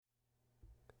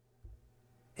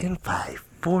In 5,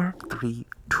 4, 3,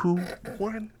 2,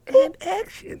 1, and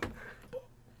action.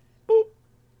 Boop,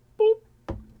 boop,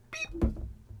 beep.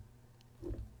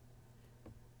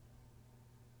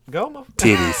 Go, my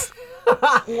Titties.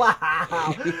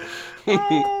 Wow.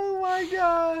 Oh my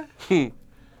god.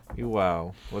 You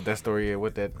wow. What that story is,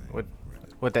 what that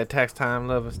tax time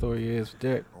loving story is,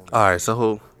 Derek. All right,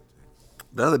 so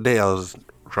the other day I was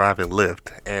driving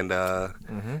Lyft and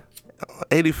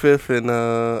 85th and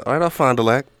right off Fond du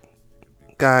Lac.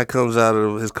 Guy comes out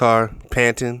of his car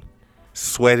panting,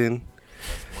 sweating.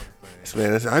 This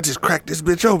man, I just cracked this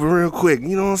bitch open real quick.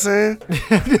 You know what I'm saying?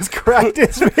 Just cracked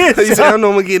this bitch. He said, I know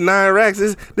I'm gonna get 9 racks.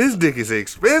 This dick is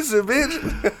expensive, bitch.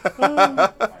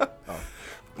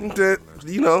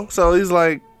 You know, so he's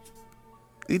like,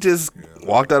 he just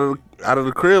walked out of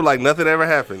the crib like nothing ever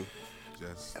happened.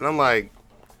 And I'm like,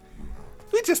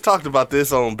 we just talked about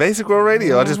this on Basic World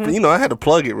Radio. I just, I had to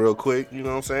plug it real quick. You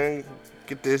know what I'm saying?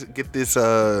 Get this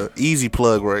easy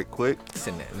plug right quick.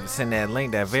 Send that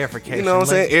link, that verification. You know what I'm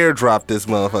saying? Airdrop this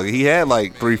motherfucker. He had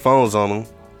like 3 phones on him.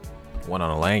 One on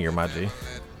a lanyard, my G.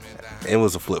 It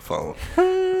was a flip phone.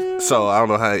 So I don't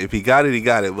know how, if he got it, he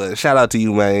got it. But shout out to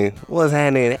you, man. What's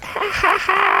happening?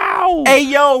 Hey,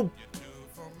 yo.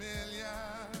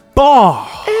 Ball.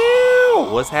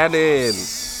 What's happening?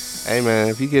 Hey, man,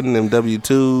 if you getting them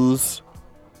W-2s,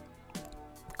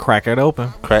 crack it open.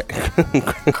 Crack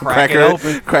it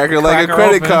open. Crack it like a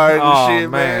credit open. card and Oh, shit,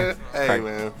 man. Hey, Crack,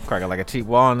 man. Crack it like a cheap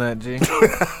walnut, G.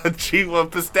 Cheap one,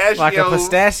 pistachio. Like a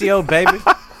pistachio, baby. Them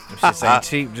shits ain't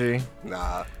cheap, G.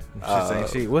 Nah. Them shits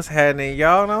ain't cheap. What's happening,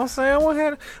 y'all? Know what I'm saying? What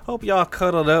happening? Hope y'all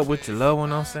cuddled up with your loved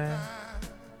one, know what I'm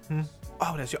saying?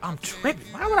 Oh, that's your. I'm tripping.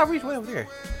 Why would I reach way over there?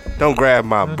 Don't grab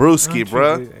my brewski,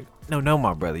 bruh. No,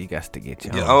 my brother. You got to get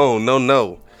your own.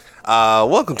 No.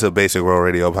 Welcome to Basic World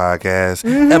Radio Podcast,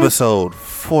 episode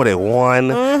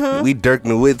 41. We Dirk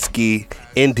Nowitzki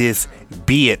in this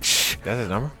bitch. That's his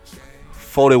number?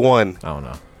 41. I don't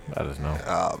know. I just know.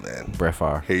 Oh, man. Brett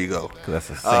Favre. Here you go. Cause that's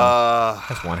a single.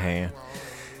 That's one hand.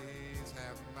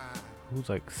 Who's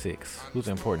like 6? Who's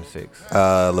the important 6?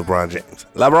 LeBron James.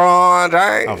 LeBron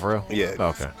James. Oh, for real? Yeah.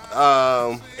 Okay.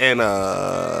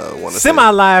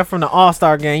 Semi-live from the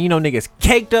All-Star game. You know, niggas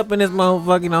caked up in this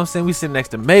motherfucker. You know what I'm saying? We sitting next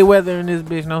to Mayweather in this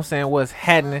bitch. You know what I'm saying? What's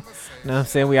happening? You know what I'm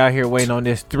saying? We out here waiting on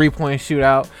this 3-point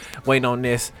shootout. Waiting on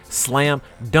this slam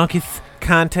dunketh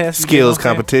contest. Skills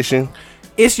competition.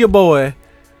 It's your boy.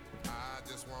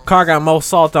 Car got more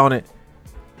salt on it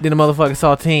than the motherfucking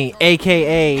saltine,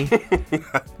 a.k.a.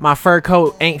 my fur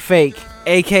coat ain't fake,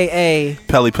 a.k.a.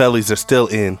 Pellies are still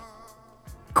in.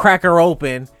 Cracker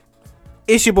open.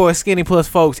 It's your boy Skinny Plus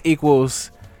Folks equals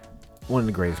one of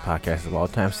the greatest podcasts of all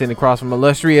time. Sitting across from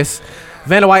illustrious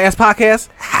Vanna White S Podcast.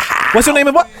 What's your name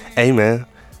and what? Hey, man.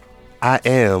 I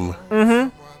am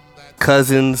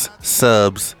Cousins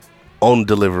Subs on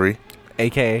delivery.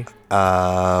 A.k.a.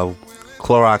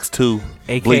 Clorox 2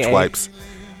 bleach wipes.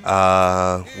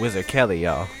 Wizard Kelly,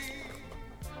 y'all.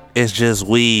 It's just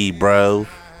weed, bro.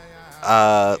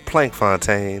 Plank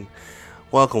Fontaine.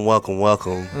 Welcome.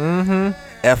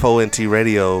 FONT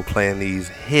Radio playing these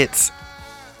hits.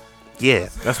 Yeah.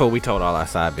 That's what we told all our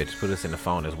side bitches. Put us in the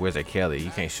phone as Wizard Kelly.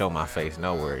 You can't show my face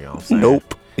nowhere, you know what I'm saying?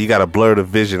 Nope. You gotta blur the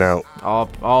vision out.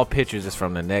 All pictures is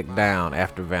from the neck down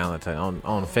after Valentine.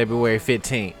 On February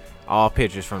 15th. All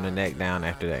pictures from the neck down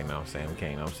after that, you know what I'm saying? We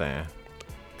can't, you know what I'm saying?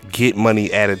 Get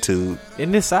money attitude.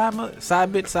 Isn't this side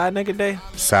nigga day?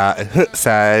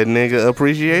 Side nigga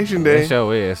appreciation day. That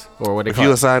show is. Or what they if call you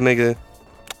it? a side nigga,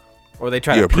 or they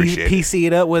try to PC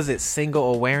it up. Was it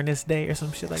Single Awareness Day or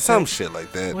some shit like that? Some shit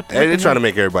like that. They're trying to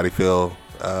make everybody feel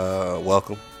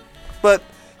welcome. But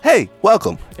hey,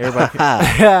 welcome.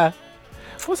 Everybody.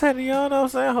 What's happening, y'all? Know what I'm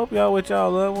saying? Hope y'all with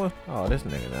y'all loved one. Oh, this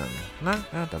nigga done. Not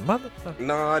the motherfucker.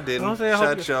 No, I didn't. You know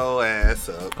Shut your ass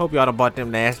up. Hope y'all done bought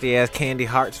them nasty ass candy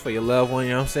hearts for your loved one,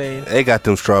 you know what I'm saying? They got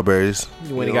them strawberries.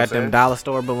 You went and got them dollar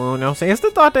store balloon, you know what I'm saying? It's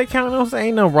the thought that count, you know what I'm saying?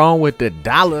 Ain't nothing wrong with the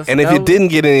dollars. And if you didn't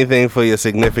get anything for your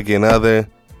significant other,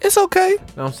 it's okay. You know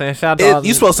what I'm saying? Shout out to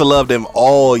you're supposed to love them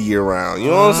all year round. You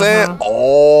know what I'm saying?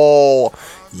 All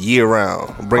year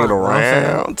round. Bring it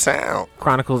around town.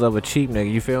 Chronicles of a cheap nigga.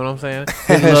 You feel what I'm saying?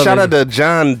 Shout out to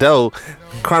John Doe.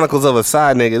 Chronicles of a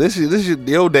Side Nigga. This is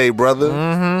your day,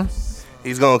 brother.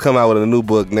 He's gonna come out with a new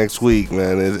book next week,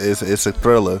 man. It's a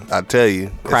thriller. I tell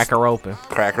you. Cracker open,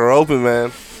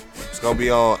 man. It's gonna be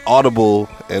on Audible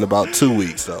in about 2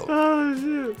 weeks, though. Oh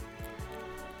shit.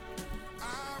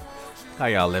 How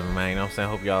y'all living, man? You know what I'm saying?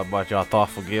 Hope y'all bought y'all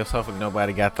thoughtful gifts. Hopefully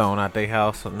nobody got thrown out their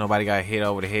house. Nobody got hit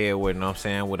over the head with, you know what I'm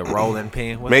saying, with a rolling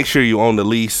pin. Make sure you own the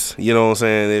lease, you know what I'm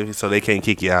saying, so they can't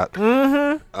kick you out.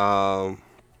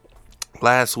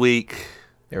 Last week,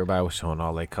 Everybody was showing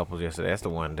all their couples yesterday. That's the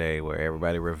one day where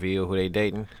everybody revealed who they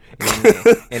dating,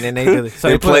 and then they do. So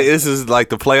they play. This is like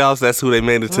the playoffs. That's who they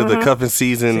made it to the cuffing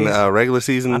season, regular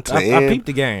season. I peeped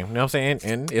the game. You know what I'm saying?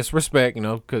 And it's respect, you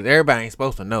know, because everybody ain't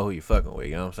supposed to know who you fucking with.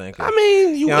 You know what I'm saying? I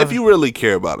mean, if you really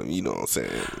care about them, you know what I'm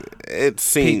saying. It's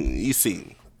seen. You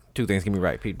see. Two things get me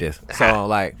right. Peep this.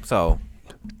 So.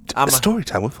 I'm story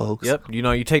time with folks. Yep. You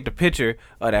know, you take the picture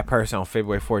of that person on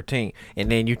February 14th, and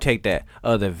then you take that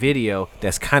other video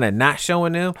that's kind of not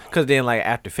showing them, because then, like,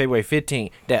 after February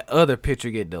 15th, that other picture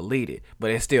get deleted,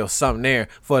 but it's still something there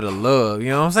for the love. You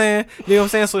know what I'm saying? You know what I'm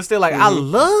saying? So it's still like, I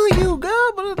love you,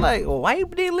 girl, but it's like, well, why you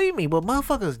delete me? But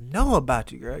motherfuckers know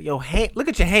about you, girl. Your hand, look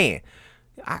at your hand.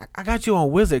 I got you on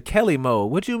Wizard Kelly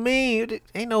mode. What you mean?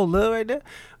 Ain't no love right there.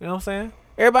 You know what I'm saying?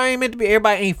 Everybody ain't meant to be.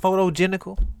 Everybody ain't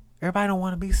photogenical. Everybody don't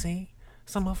want to be seen.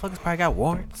 Some motherfuckers probably got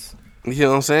warrants. You know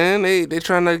what I'm saying? They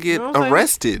trying to get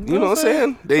arrested. You know what I'm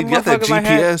saying? They got that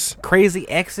GPS. Like crazy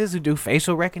exes who do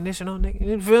facial recognition on niggas.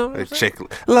 You feel me? They check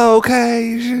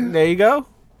location. There you go.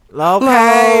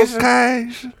 Location.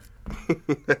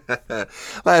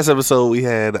 Last episode we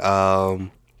had we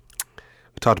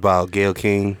talked about Gayle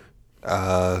King.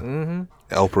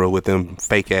 Oprah with them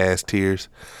fake ass tears,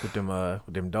 with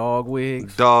them dog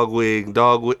wigs, dog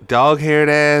haired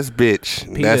ass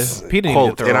bitch. Peter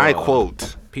quote, and I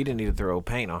quote: Peter need to throw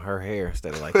paint on her hair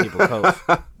instead of like people coats.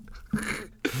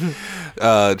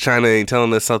 China ain't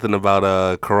telling us something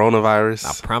about coronavirus.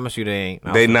 I promise you they ain't.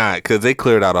 They not, because they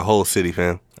cleared out a whole city,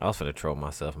 fam. I was finna troll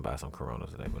myself and buy some Coronas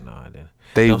today, but no, I didn't.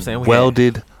 They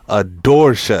welded a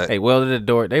door shut. They welded a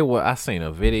door. I seen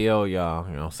a video, y'all,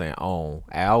 you know what I'm saying, on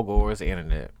Al Gore's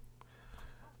internet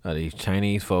of these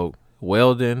Chinese folk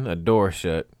welding a door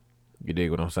shut. You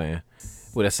dig what I'm saying?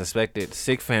 With a suspected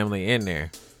sick family in there.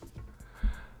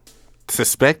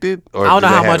 Suspected? Or I don't know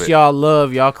how much y'all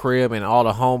love y'all crib and all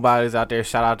the homebodies out there.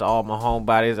 Shout out to all my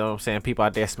homebodies. You know what I'm saying? People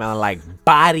out there smelling like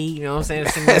body. You know what I'm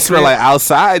saying? It smell like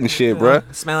outside and shit,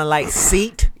 bruh. Smelling like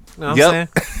seat. You know what I'm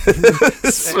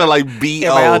saying? Smell like B.O.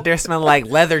 Everybody out there smelling like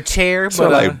leather chair. Smell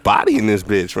like body in this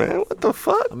bitch, man. What the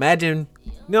fuck? Imagine,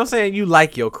 you know what I'm saying? You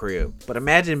like your crib. But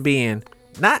imagine being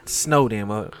not snowed in,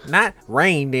 not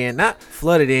rained in, not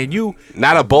flooded in.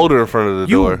 Not a boulder in front of the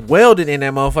door. You welded in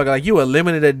that motherfucker like you a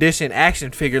limited edition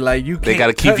action figure. Like you can't. They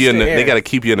gotta keep you in they gotta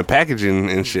keep you in the packaging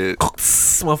and shit.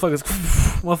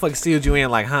 Motherfuckers sealed you in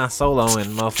like Han Solo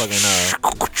and motherfucking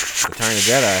Return of the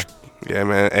Jedi. Yeah,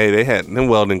 man. Hey, they had them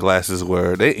welding glasses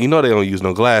where they don't use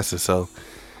no glasses, so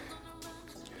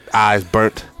eyes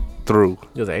burnt through.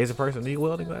 You was an Asian person need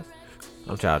welding glasses?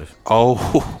 I'm childish.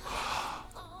 Oh.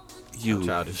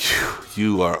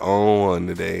 You are on one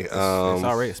today. It's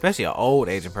already, especially an old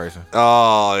Asian person.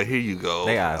 Oh, here you go.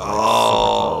 They eyes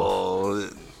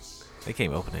they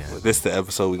can't open their eyes. This is the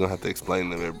episode we're gonna have to explain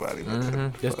them, everybody.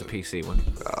 Just the PC one.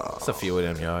 It's a few of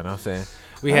them, y'all. You know what I'm saying?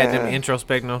 We had them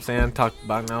introspect, you know what I'm saying? Talked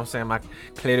about, you know what I'm saying? My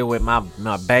clearly with my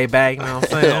baby, you know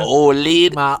what I'm saying? Old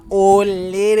lady. My old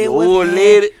lady. Old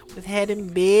lady. Was having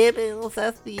baby.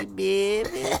 Baby.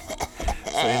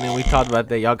 So and then we talked about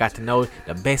that. Y'all got to know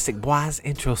the basic boys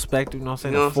introspective. You know what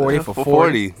I'm saying? The 40 for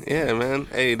 40. Yeah, man.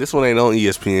 Hey, this one ain't on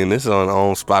ESPN. This is on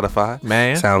Spotify,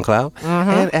 man, SoundCloud,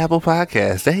 and Apple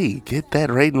Podcasts. Hey, get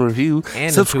that rate and review,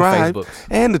 and subscribe,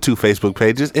 and the 2 Facebook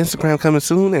pages. Instagram coming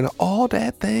soon, and all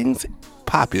that things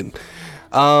popping.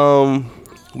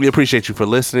 We appreciate you for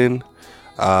listening.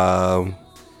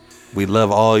 We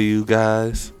love all you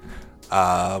guys.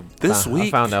 This week,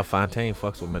 I found out Fontaine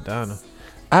fucks with Madonna.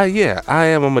 Yeah, I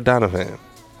am a Madonna fan.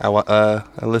 I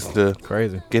listen to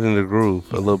Crazy Get in the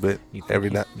Groove a little bit every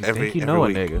night, every week. A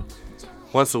nigga.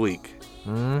 Once a week.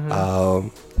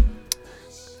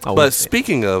 But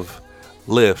speaking of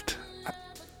Lyft,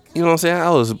 you know what I'm saying? I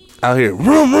was out here,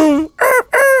 vroom, vroom,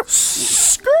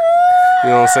 you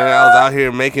know what I'm saying? I was out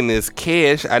here making this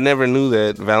cash. I never knew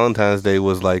that Valentine's Day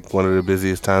was like one of the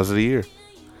busiest times of the year.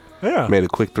 Yeah, made a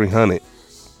quick 300.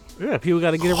 Yeah, people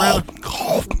got to get around.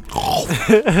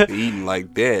 Eating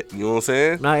like that, you know what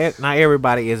I'm saying? Not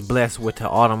everybody is blessed with the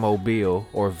automobile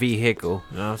or vehicle,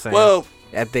 you know what I'm saying? Well,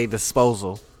 at their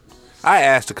disposal. I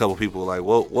asked a couple people like,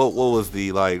 what was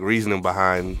the like reasoning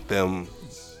behind them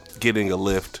getting a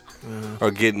Lyft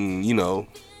or getting, you know,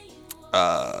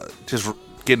 just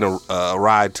getting a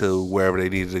ride to wherever they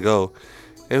needed to go.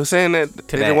 They were saying that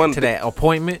to that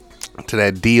appointment. To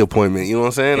that D appointment, you know what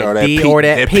I'm saying? That or that D P, or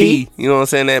that P. You know what I'm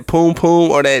saying? That poom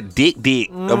or that dick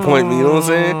appointment, you know what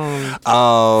I'm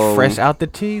saying? Fresh out the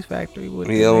cheese factory.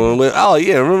 Oh,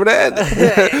 yeah, remember that?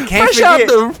 Fresh out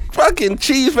the fucking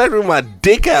cheese factory with my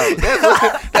dick out.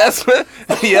 That's what,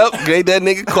 yep, made that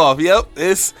nigga cough. Yep,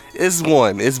 it's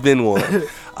one. It's been one.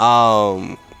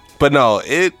 But no,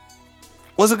 it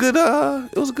was a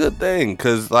good thing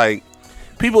because like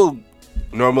people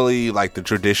normally like the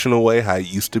traditional way how it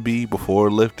used to be before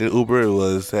Lyft and Uber. It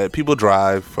was that people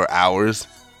drive for hours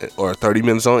or 30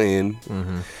 minutes on end,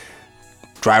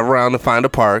 drive around to find a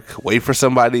park, wait for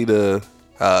somebody to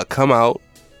come out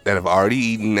that have already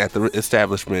eaten at the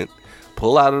establishment,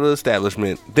 pull out of the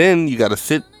establishment. Then you got to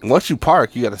sit. Once you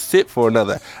park, you got to sit for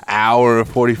another hour and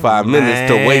 45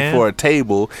 minutes to wait for a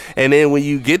table. And then when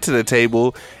you get to the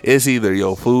table, it's either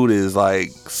your food is like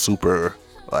super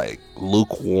like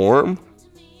lukewarm,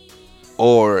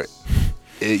 or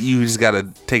you just got to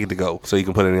take it to go so you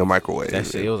can put it in your microwave. That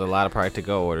shit, it was a lot of probably to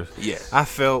go orders. Yeah. I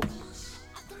felt,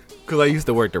 because I used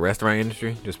to work the restaurant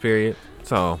industry, just period.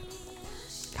 So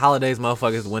holidays,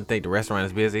 motherfuckers wouldn't think the restaurant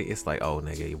is busy. It's like, oh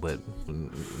nigga, but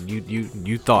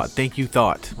you thought,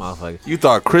 motherfucker. You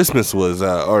thought Christmas was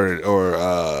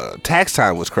or tax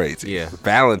time was crazy. Yeah.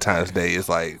 Valentine's Day is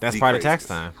like That's part of tax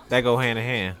time. That go hand in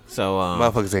hand. So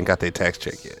motherfuckers ain't got their tax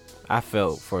check yet. I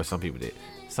felt for some people that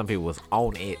some people was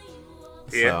on it.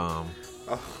 Yeah.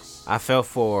 So I felt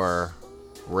for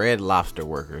Red Lobster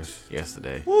workers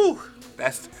yesterday. Woo. I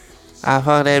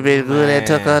thought that bitch good that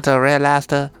took her to Red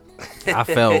Lobster. I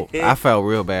felt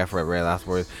real bad for Red Lobster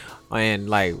workers. And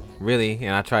like really,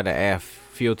 and I tried to add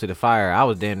fuel to the fire. I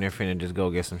was damn near finna just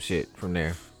go get some shit from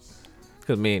there.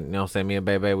 Cause me, you know what I'm saying, me and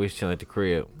Baby, we was chilling at the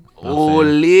crib. You know what I'm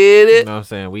saying? Lit it. You know what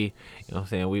I'm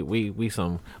saying? We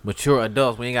some mature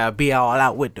adults. We ain't gotta be all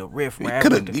out with the riff. You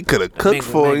could have cooked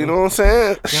for, you know what I'm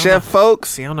saying? Chef folks.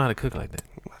 See, I don't know how to cook like that.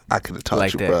 I could have taught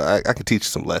like you, that. bro. I could teach you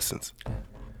some lessons.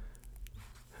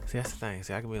 See, that's the thing.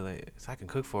 See, I can be like, so I can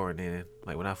cook for her, and then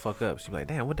like when I fuck up, she be like,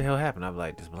 "Damn, what the hell happened?" I be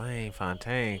like, "Just blame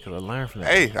Fontaine, cause I learned from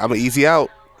that." Hey, I'm an easy out.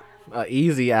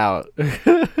 Easy out.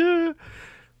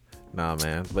 Nah,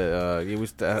 man, but it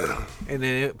was, and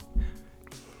then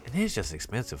it's just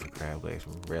expensive for crab legs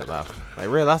from Red Lobster. Like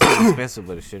Red Lobster is expensive,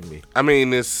 but it shouldn't be. I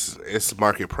mean, it's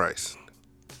market price.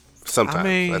 Sometimes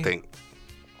I think.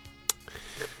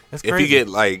 That's crazy. If you get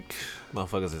like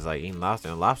motherfuckers is like eating lobster,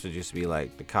 and lobsters used to be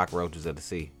like the cockroaches of the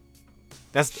sea.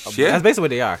 That's basically what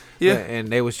they are. Yeah, and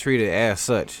they was treated as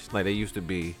such. Like they used to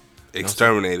be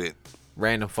exterminated.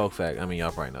 Random folk fact. I mean,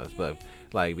 y'all probably know this, but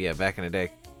like yeah, back in the day,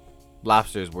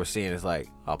 lobsters were seen as like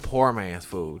a poor man's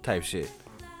food type shit.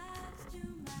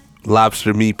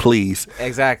 Lobster me, please.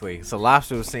 Exactly. So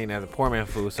lobster was seen as a poor man's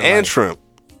food. So and like, shrimp.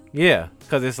 Yeah,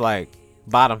 because it's like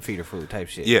bottom feeder food type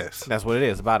shit. Yes, that's what it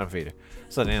is, bottom feeder.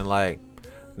 So then like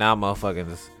now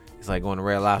motherfuckers, it's like going to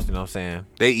Red Lobster. You know what I'm saying?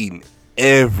 They eating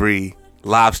every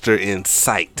lobster in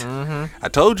sight. Mm-hmm. I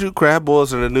told you, crab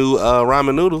balls are the new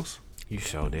ramen noodles. You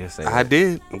sure did say I that.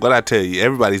 did. What I tell you,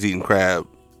 everybody's eating crab,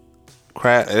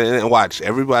 and watch,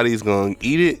 everybody's gonna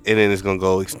eat it, and then it's gonna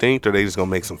go extinct, or they just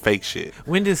gonna make some fake shit.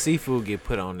 When did seafood get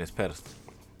put on this pedestal?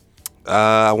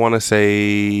 I want to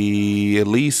say at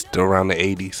least around the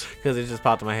 80s. Because it just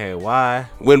popped in my head. Why?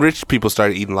 When rich people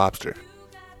started eating lobster.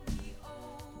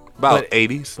 About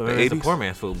 80s. So it's a poor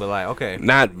man's food, but like, okay.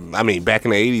 Not, I mean, back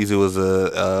in the 80s, it was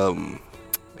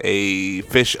a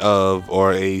fish of,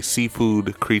 or a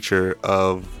seafood creature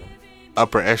of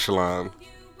upper echelon.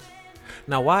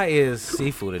 Now, why is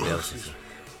seafood a delicacy?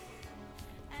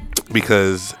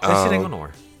 Because that shit ain't going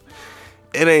nowhere.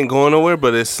 It ain't going nowhere,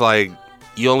 but it's like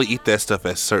you only eat that stuff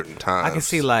at certain times. I can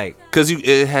see like because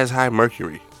it has high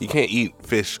mercury. You can't eat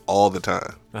fish all the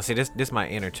time. Now see, this my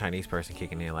inner Chinese person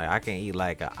kicking in. Like I can't eat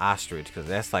like an ostrich because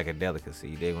that's like a delicacy.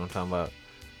 You dig what I'm talking about?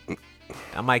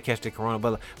 I might catch the corona,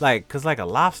 but like, cause like a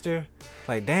lobster,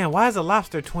 like damn, why is a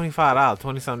lobster $25,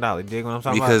 $20-something? You dig what I'm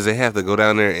talking about? Because they have to go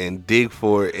down there and dig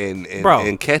for it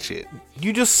and catch it.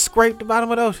 You just scrape the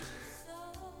bottom of those.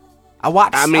 I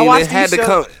watched it had to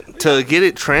come to get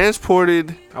it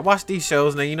transported. I watched these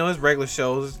shows, and you know it's regular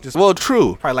shows. It's just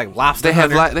true. Probably like lobster.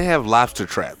 They have lobster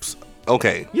traps.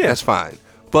 Okay, yeah, that's fine.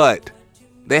 But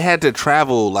they had to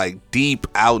travel like deep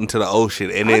out into the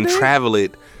ocean and then travel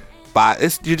it by.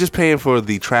 You're just paying for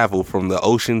the travel from the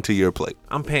ocean to your plate.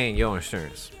 I'm paying your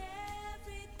insurance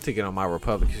to get on my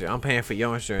Republic shit. I'm paying for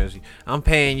your insurance. I'm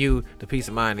paying you the peace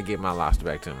of mind to get my lobster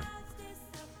back to me.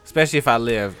 Especially if I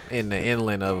live in the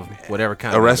inland of whatever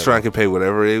kind. A restaurant can pay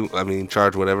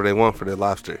charge whatever they want for their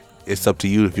lobster. It's up to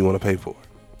you if you want to pay for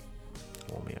it.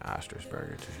 I want me an ostrich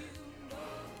burger too.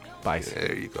 Bison.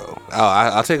 There you go.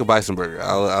 I'll take a bison burger.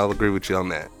 I'll agree with you on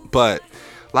that. But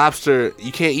lobster,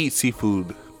 you can't eat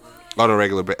seafood on a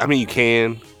regular basis. I mean, you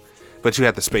can, but you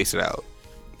have to space it out.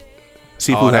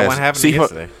 Seafood has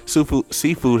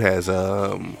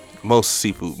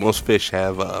most fish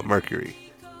have mercury.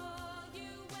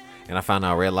 And I found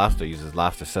out Red Lobster uses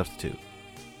lobster substitute.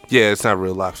 Yeah, it's not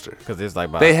real lobster. Because it's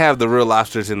like they have the real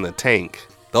lobsters in the tank.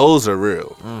 Those are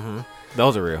real.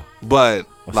 Those are real. But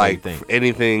like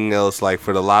anything else, like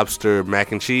for the lobster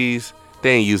mac and cheese,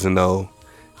 they ain't using no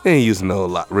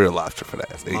real lobster for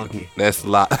that. Monkey. That's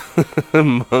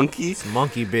monkey. It's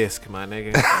monkey bisque, my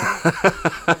nigga.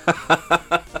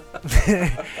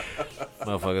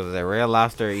 Motherfuckers is that real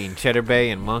lobster eating cheddar bay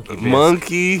and monkey bisque.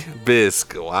 Monkey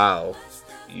bisque. Wow.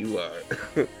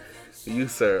 You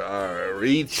sir are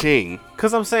reaching.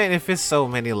 Cause I'm saying if it's so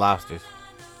many lobsters.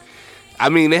 I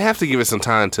mean, they have to give it some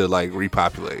time to like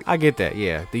repopulate. I get that,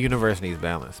 yeah. The universe needs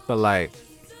balance. But like,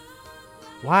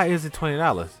 why is it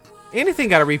 $20? Anything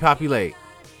gotta repopulate.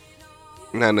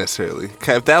 Not necessarily.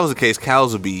 If that was the case,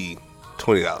 cows would be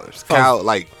 $20. Cow,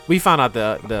 like we found out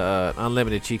the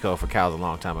unlimited cheat code for cows a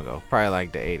long time ago, probably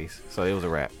like the 80s. So it was a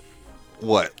wrap.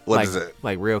 What like, is it?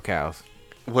 Like real cows.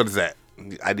 What is that?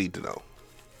 I need to know.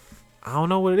 I don't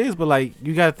know what it is, but like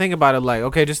you gotta think about it. Like,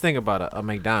 okay, just think about a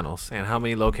McDonald's and how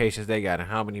many locations they got and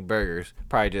how many burgers.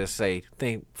 Probably just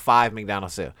think 5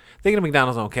 McDonald's sell. Think of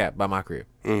McDonald's on cap by my crib.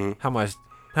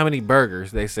 How many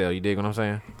burgers they sell? You dig what I'm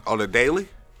saying? On a daily?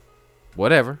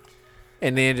 Whatever.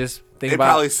 And then just think they about.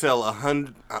 They probably sell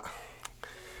 100.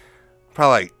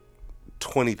 Probably like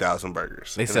 20,000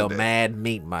 burgers. They sell mad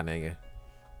meat, my nigga.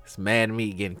 It's mad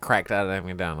meat getting cracked out of that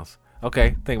McDonald's.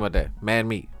 Okay, think about that. Mad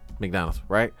meat, McDonald's,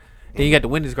 right? Then you got the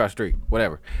Wendy's across the street,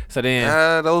 whatever. So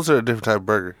then those are a different type of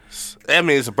burgers. I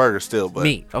mean, it's a burger still, but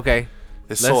meat. Okay,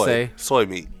 it's soy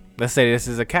meat. Let's say this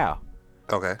is a cow.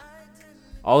 Okay.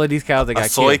 All of these cows that got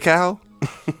soy killed.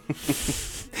 cow.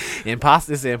 It's an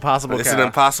impossible cow. It's an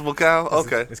impossible cow.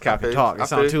 Okay. This cow can talk.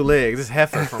 It's on 2 legs. It's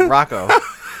heifer from Rocco. Hey,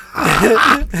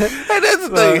 that's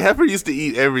the thing. Heifer used to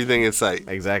eat everything in sight.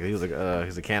 Exactly. He was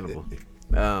a cannibal.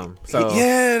 So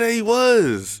yeah, there he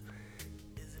was.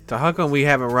 So how come we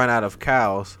haven't run out of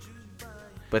cows?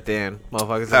 But then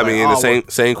motherfuckers. I mean, the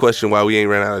same question why we ain't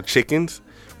ran out of chickens.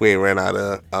 We ain't ran out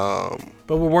of.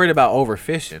 But we're worried about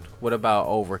overfishing. What about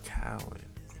over cowing?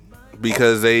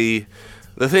 Because the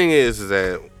thing is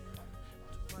that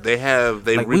they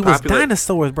like we was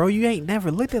dinosaurs, bro. You ain't never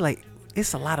looked at like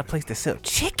it's a lot of places that sell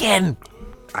chicken.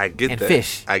 I get and that.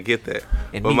 Fish. I get that.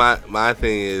 And but meat. my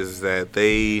thing is that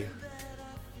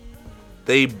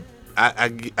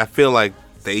I feel like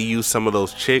they use some of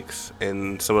those chicks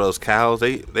and some of those cows.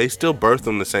 They still birth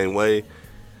them the same way.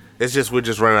 It's just we're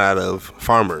just running out of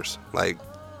farmers. Like,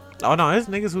 oh no, it's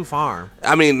niggas who farm.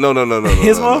 I mean, no.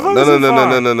 His motherfuckers who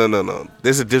farm. No.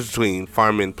 There's a difference between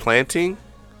farming, planting,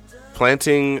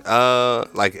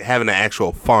 like having an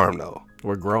actual farm though.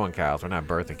 We're growing cows. We're not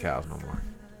birthing cows no more.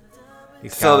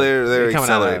 These so cows, they're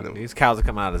accelerating them. These cows are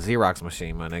coming out of the Xerox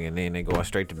machine, my nigga, and then they going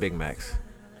straight to Big Macs,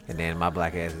 and then my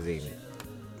black ass is eating it.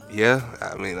 Yeah,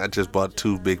 I mean, I just bought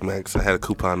 2 Big Macs. I had a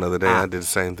coupon the other day. I did the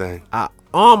same thing. I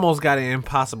almost got an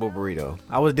Impossible burrito.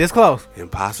 I was this close.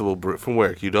 Impossible from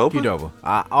where? Qdoba? Qdoba.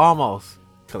 I almost,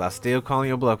 because I still calling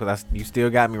your bluff, because you still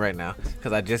got me right now,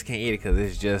 because I just can't eat it, because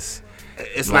it's just.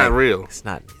 It's like, not real. It's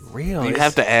not real. You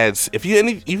have to add, if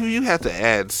you have to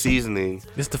add seasoning.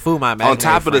 It's the food my imaginary on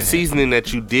top of the had. Seasoning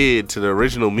that you did to the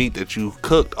original meat that you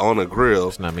cooked on a grill.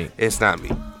 It's not meat. It's not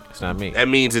meat. It's not meat. That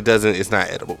means it's not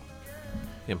edible.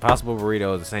 Impossible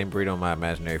burrito is the same burrito my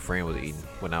imaginary friend was eating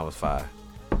when I was 5.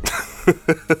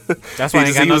 That's why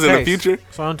he was in the future.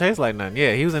 So I don't taste like nothing.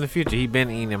 Yeah, he was in the future. He been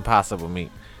eating impossible meat.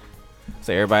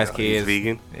 So everybody's kids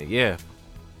vegan. Yeah,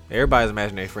 everybody's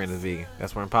imaginary friend is vegan.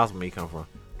 That's where impossible meat come from.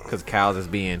 Because cows is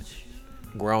being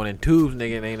grown in tubes,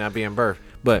 nigga, and they not being birthed.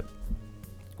 But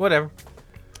whatever.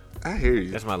 I hear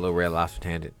you. That's my little Red Lobster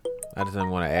tangent. I just didn't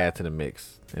want to add to the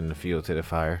mix and the fuel to the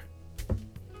fire.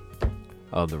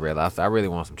 Oh, the Red Lobster. I really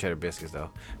want some cheddar biscuits, though.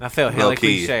 And I felt hella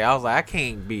cliche. I was like, I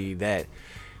can't be that.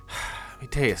 Let me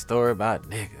tell you a story about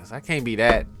niggas. I can't be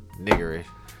that niggerish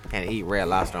and eat Red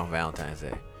Lobster on Valentine's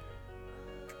Day.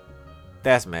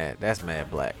 That's mad. That's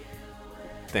mad black.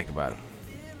 Think about it.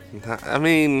 I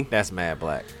mean, that's mad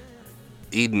black.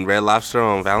 Eating Red Lobster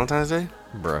on Valentine's Day?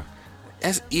 Bruh.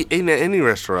 That's eating at any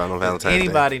restaurant on Valentine's Day.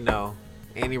 Anybody know?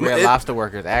 Any Red Lobster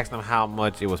workers, ask them how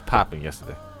much it was popping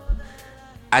yesterday.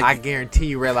 I guarantee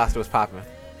you Red Lobster was popping.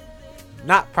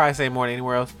 Not probably say more than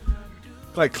anywhere else.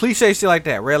 Like cliche shit like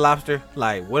that. Red Lobster.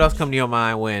 Like what else come to your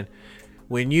mind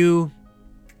when you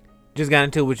just got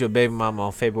into it with your baby mama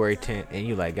on February 10th and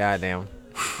you like, goddamn,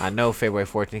 I know February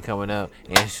 14th coming up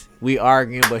and we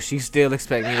arguing, but she still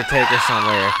expect me to take her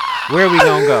somewhere. Where we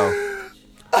gonna go?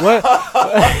 What?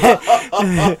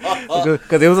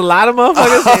 Because there was a lot of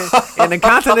motherfuckers in the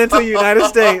continental United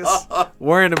States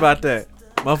worrying about that.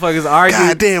 Motherfuckers argue.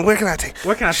 God damn, where can I take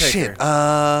Shit,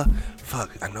 her? fuck.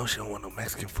 I know she don't want no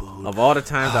Mexican food. Of all the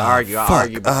times I argue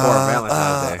before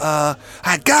Valentine's Day.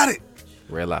 I got it.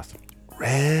 Red Lobster.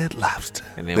 Red Lobster.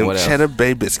 And then them what else? Cheddar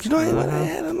Bay biscuits. You know, I ain't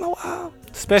had in a while.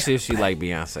 Especially if she like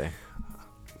Beyonce.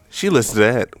 She listened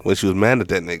to that when she was mad at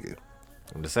that nigga.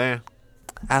 I'm just saying.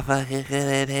 I fucking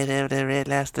couldn't hate the Red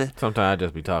Lobster. Sometimes I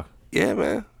just be talking. Yeah,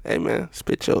 man. Hey, man.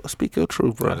 Speak your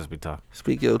truth, bro. I just be talking.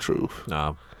 Speak your truth.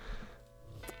 Nah.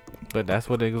 But that's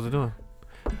what niggas are doing.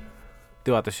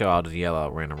 Throughout the show, I'll just yell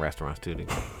out random restaurants too.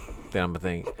 Then I'm gonna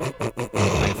think, like,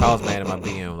 if I was mad at my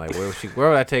BM, like where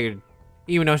would I take her?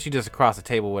 Even though she just across the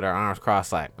table with her arms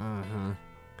crossed, like,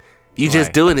 You Right.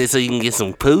 just doing it so you can get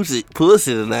some pussy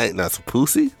tonight. Not some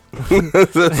pussy.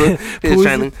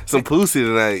 Some pussy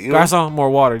tonight. You know? garçon, more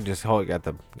water. Just got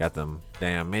them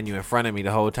damn menu in front of me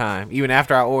the whole time. Even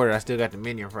after I ordered, I still got the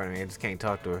menu in front of me. I just can't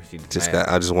talk to her. She just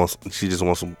mad. She just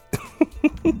wants some.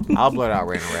 I'll blurt out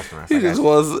random restaurants. She just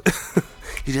wants.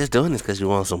 You just doing this because you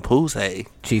want some pussy.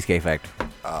 Cheesecake Factory.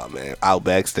 Oh man,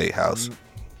 Outback Steakhouse.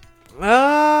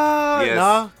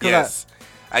 No. Yes.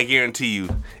 I guarantee you,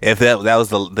 if that was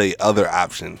the other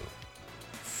option.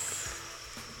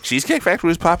 Cheesecake Factory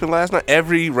was popping last night.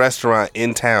 Every restaurant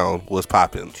in town was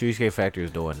popping. Cheesecake Factory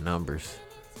is doing numbers.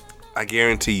 I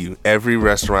guarantee you, every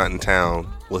restaurant in town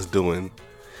was doing.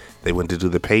 They went to do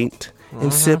the paint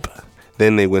and sip.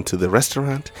 Then they went to the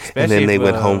restaurant, and then they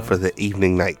went home for the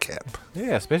evening nightcap.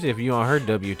 Yeah, especially if you on her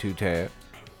W-2 tab.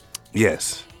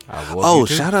 Yes.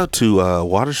 Shout out to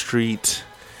Water Street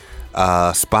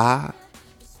Spa.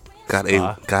 Got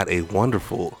a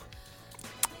wonderful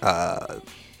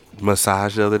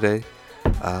massage the other day.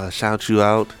 Shout you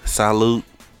out. Salute.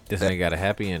 This nigga got a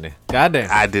happy ending. Goddamn.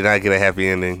 I did not get a happy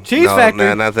ending. Cheese Factory.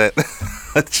 No, not that.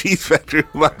 A Cheese Factory.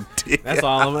 My dick. That's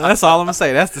all I'm gonna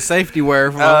say. That's the safety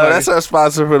word. That's our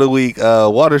sponsor for the week.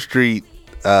 Water Street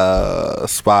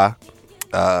Spa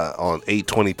on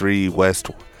 823 West.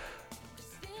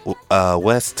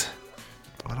 West.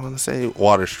 What do I want to say?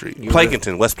 Water Street.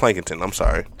 Plankinton. West Plankinton. I'm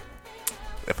sorry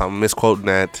if I'm misquoting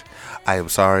that. I am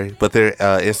sorry, but their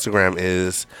Instagram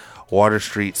is Water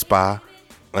Street Spa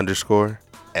 _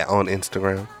 on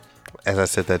Instagram. As I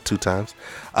said that 2 times.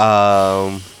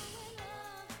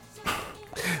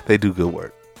 They do good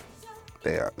work.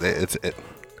 They are.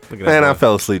 Man, I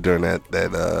fell asleep during that.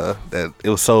 That it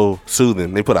was so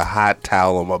soothing. They put a hot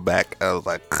towel on my back. I was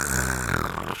like,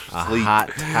 sleep. Hot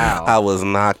towel. I was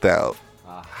knocked out.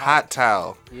 Hot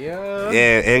towel. Yeah.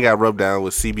 And got rubbed down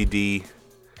with CBD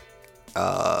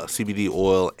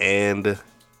oil and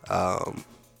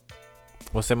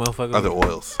What's that motherfucker? other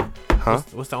oils. Huh?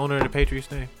 What's the owner of the Patriots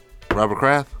name? Robert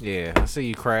Kraft? Yeah, I see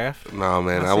you, Kraft. No,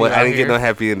 man. I see you out I didn't here. get no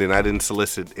happy ending. I didn't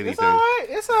solicit anything.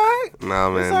 It's all right.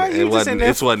 No, man. alright. You It just in wasn't. there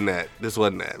This wasn't that. This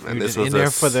wasn't that, man. You're This just was in there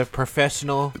for the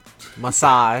professional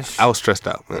massage. I was stressed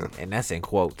out, man. And that's in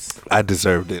quotes. I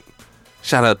deserved it.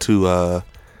 Shout out to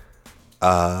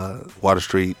Water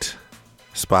Street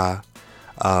Spa.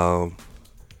 I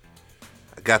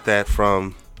got that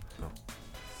from.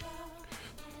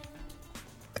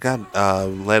 I got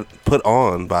put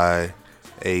on by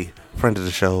a friend of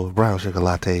the show, Brown Sugar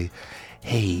Latte.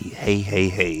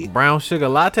 Hey. Brown sugar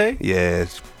latte?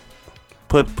 Yes.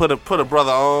 Put a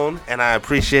brother on, and I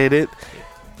appreciate it.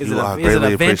 Is You it are a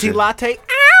greatly venti appreciated. latte?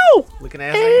 Ow! Looking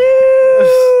at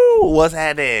it. What's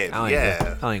happening? I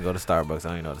Yeah. don't even go to Starbucks. I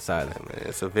don't even know the size. Man,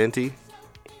 it's a venti.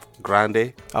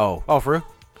 Grande. Oh, for real?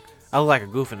 I look like a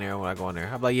goof in there when I go in there.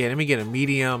 I'm like, yeah, let me get a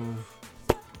medium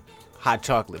hot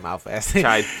chocolate mouth fast.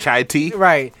 Chai tea.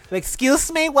 Right. Like,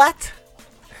 excuse me, what?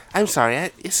 I'm sorry.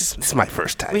 This is my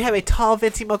first time. We have a tall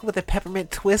venti mocha with a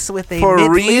peppermint twist with a For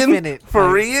mint leaf Rian? in it. For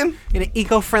Like, Rian? in an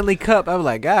eco-friendly cup. I was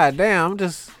like, God damn,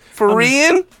 For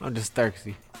Rian? I'm just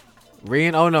thirsty.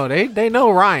 Rian? Oh no, they know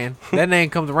Ryan. That name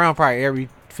comes around probably every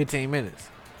 15 minutes.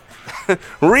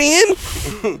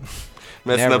 Rian?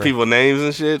 Messing Never. up people's names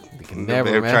and shit. never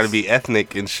They're mess. trying to be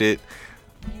ethnic and shit.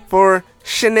 For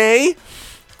Shanae?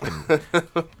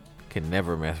 Can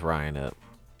never mess Ryan up.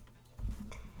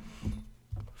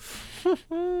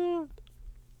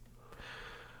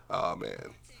 Oh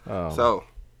man. Oh. So.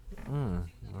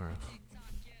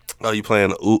 Oh, you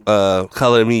playing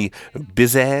Color Me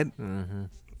Bizad? Mm-hmm.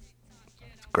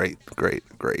 Great.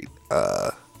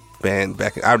 Band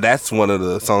back. That's one of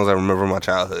the songs I remember from my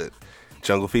childhood.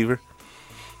 Jungle Fever.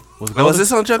 Was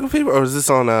this on Jungle Fever or was this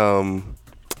on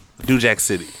New Jack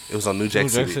City? It was on New Jack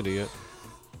City. Yeah.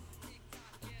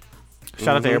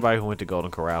 Shout out to everybody who went to Golden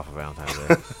Corral for Valentine's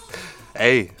Day.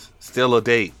 Hey, still a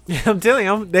date. Yeah, I'm telling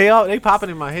you, they popping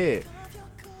in my head.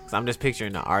 So I'm just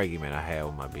picturing the argument I had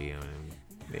with my BM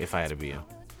if I had a BM.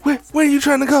 Where are you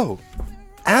trying to go?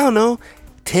 I don't know.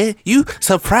 You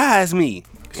surprise me.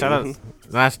 Shout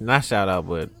out, not shout out,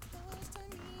 but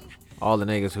all the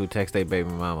niggas who text their baby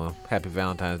mama, "Happy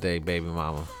Valentine's Day, baby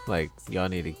mama." Like y'all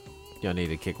need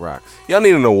to kick rocks. Y'all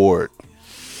need an award.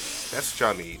 That's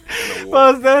what y'all need. An award.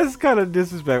 Well, that's kind of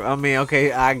disrespectful. I mean,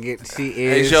 okay, I get she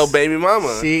is. It's your baby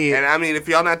mama. She is. And I mean, if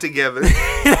y'all not together,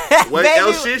 what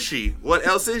else is she? What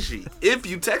else is she? If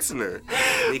you texting her,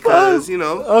 because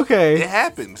Okay, it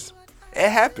happens. It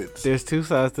happens. there's two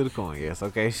sides to the coin. Yes,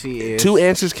 okay, she is. Two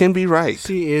answers can be right.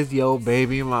 She is your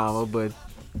baby mama, but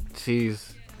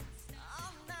she's.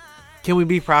 Can we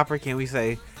be proper? Can we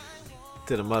say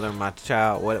to the mother of my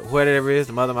child, whatever it is,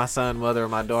 the mother of my son, mother of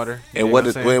my daughter? You And know what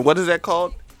I'm saying? is that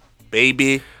called?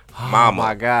 Baby mama. Oh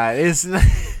my God, it's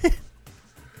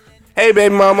Hey,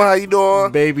 baby mama, how you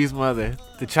doing? baby's mother,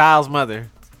 the child's mother,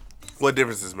 What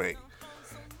difference does it make?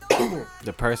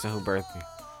 the person who birthed you.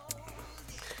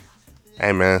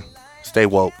 Hey, man, stay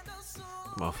woke.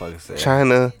 Motherfucker said.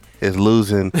 China is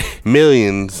losing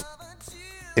millions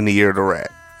in the year of the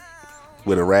rat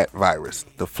with a rat virus,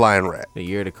 the flying rat. The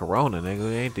year of the corona,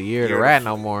 nigga. It ain't the year of the Year of rat the-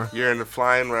 no more. You're in the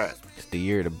flying rat. It's the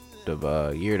year of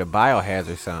the year of the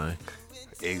biohazard sign.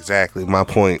 Exactly, my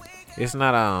point. It's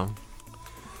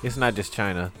not just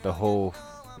China. The whole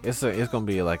it's gonna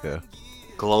be like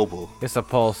Global. it's a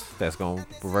pulse that's gonna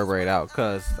reverberate out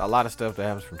because a lot of stuff that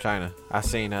happens from China. I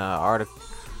seen a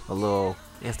little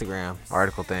Instagram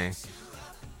article thing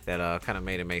that kind of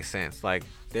made it make sense. Like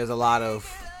there's a lot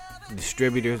of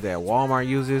distributors that Walmart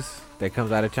uses that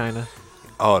comes out of China.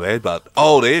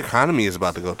 The economy is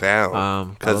about to go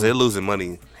down because a- they're losing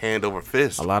money hand over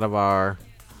fist. A lot of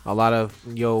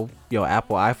your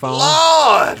Apple iPhone.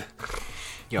 Lord.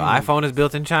 Your iPhone is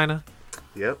built in China.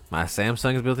 Yep. My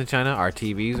Samsung is built in China. Our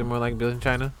TVs are more like built in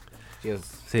China.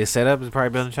 His setup is probably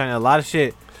built in China. A lot of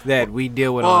shit that we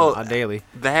deal with on daily.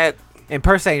 That And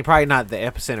per se, probably not the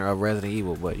epicenter of Resident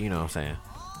Evil, but you know what I'm saying.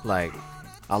 Like,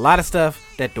 a lot of stuff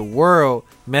that the world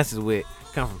messes with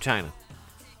come from China.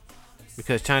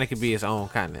 Because China could be its own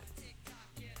continent.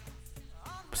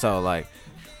 So, like,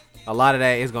 a lot of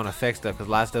that is going to affect stuff because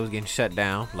a lot of stuff is getting shut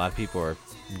down. A lot of people are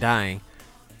dying.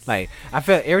 Like, I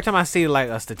feel every time I see, like,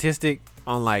 a statistic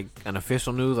on, like, an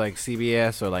official news, like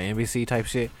CBS or, like, NBC type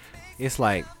shit, it's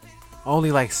like,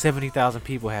 only, like, 70,000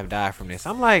 people have died from this.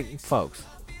 I'm like, folks,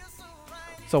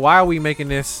 so why are we making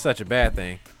this such a bad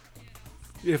thing?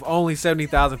 If only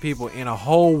 70,000 people in a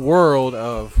whole world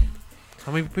of,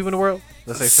 how many people in the world?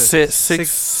 Let's say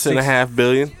six and a half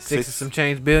billion. Six and some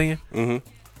change billion.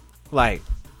 Mm-hmm. Like,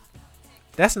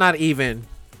 that's not even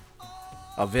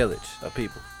a village of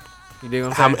people. You dig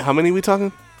what I'm saying? How many we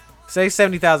talking? Say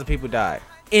 70,000 people died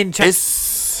in China.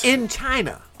 It's In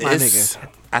China, my nigga.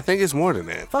 I think it's more than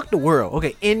that. Fuck the world.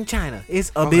 Okay, in China,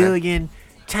 it's a Okay. billion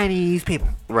Chinese people,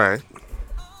 Right.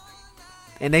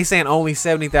 and they saying only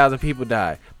 70,000 people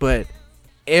died, but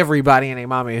everybody and their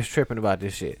mama is tripping about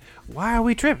this shit. Why are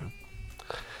we tripping?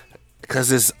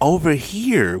 Because it's over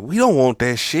here. We don't want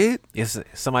that shit.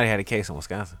 Somebody had a case in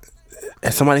Wisconsin.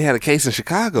 And somebody had a case in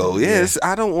Chicago. Yes,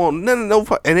 I don't want none of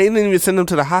no. And they didn't even send them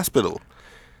to the hospital.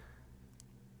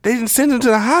 They didn't send them to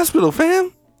the hospital,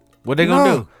 fam. What they gonna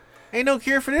No. do? Ain't no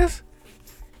cure for this.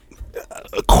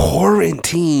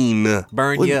 Quarantine.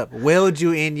 Burn you up, weld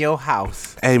you in your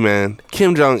house. Hey, man.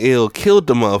 Kim Jong-il killed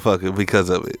the motherfucker because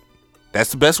of it.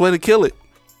 That's the best way to kill it.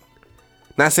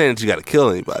 Not saying that you got to kill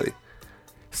anybody.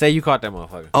 Say you caught that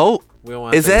motherfucker. Oh, We don't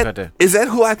want is to cut that that. is that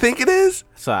who I think it is?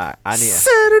 So I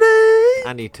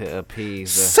Saturday. need to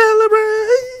appease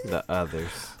Celebrate. the others.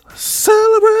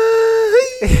 Celebrate.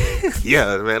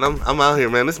 Yeah, man. I'm out here,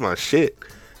 man. This is my shit.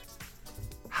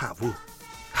 Ha woo.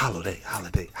 Holiday.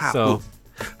 Ha So- woo.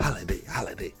 Holiday. Ha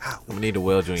I'm woo. gonna need to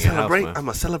weld you in Celebrate. your house, man.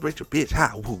 I'ma celebrate your bitch.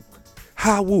 Ha woo.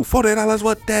 Ha woo. $40.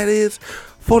 What that is?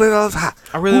 $40. Ha.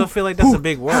 I really Woo, don't feel like that's woo, a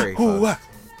big worry. ha, woo, folks.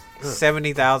 wah.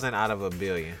 70,000 out of a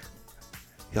billion.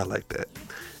 Y'all like that?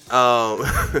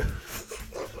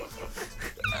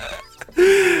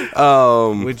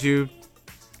 Would you?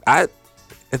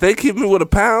 If they keep me with a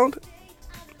pound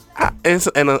and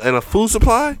a food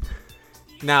supply,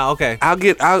 Now, okay.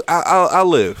 I'll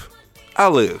live.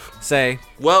 I'll live. Say,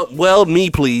 Weld me,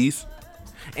 please.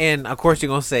 and of course you're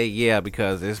gonna say yeah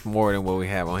because it's more than what we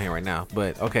have on here right now.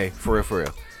 But okay, for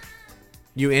real.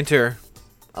 You enter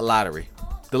a lottery.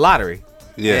 The lottery.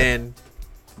 Yeah. And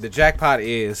the jackpot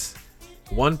is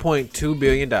 $1.2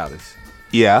 billion.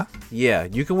 Yeah. Yeah,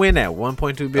 you can win that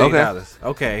 $1.2 billion.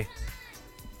 Okay.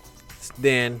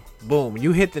 Then, boom,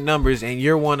 you hit the numbers and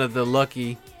you're one of the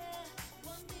lucky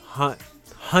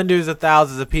hundreds of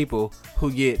thousands of people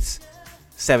who gets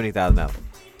 $70,000.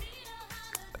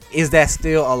 Is that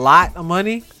still a lot of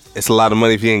money? It's a lot of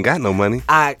money if you ain't got no money.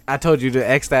 I told you to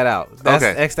X that out. That's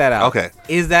Okay. X that out. Okay.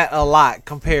 Is that a lot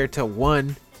compared to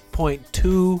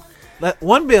 1.2?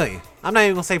 1 billion. I'm not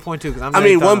even gonna say 0.2 because I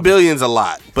mean, 1 billion's a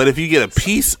lot, but if you get a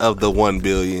piece of the 1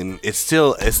 billion, it's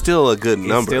still a good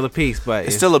number. It's still a piece, but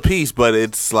it's still a piece, but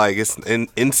it's like it's an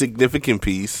insignificant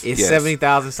piece. Is yes.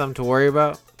 70,000 something to worry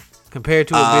about compared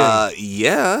to a billion?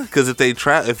 Yeah, because if they've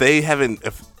traveled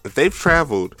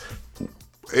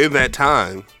in that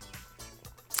time,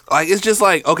 like it's just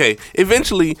like okay,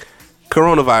 eventually,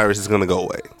 coronavirus is gonna go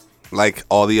away. Like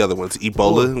all the other ones,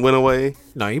 Ebola went away.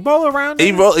 No, Ebola around.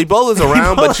 Ebola's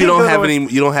around, but you don't have Ebola-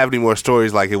 any. You don't have any more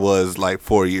stories like it was like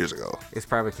 4 years ago. It's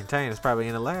probably contained. It's probably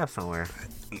in a lab somewhere.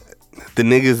 The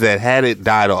niggas that had it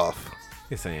died off.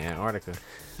 It's in Antarctica.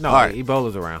 No, All right.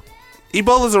 Ebola's around.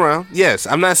 Ebola's around. Yes,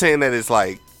 I'm not saying that it's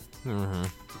like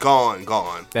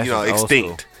gone. That's you know, just old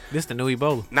extinct. school. This the new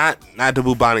Ebola. Not the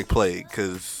bubonic plague,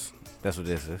 because That's what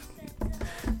this is.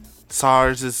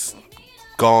 SARS is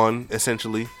gone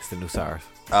essentially. It's the new SARS.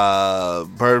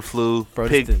 Bird flu, Bro,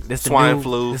 this swine the new,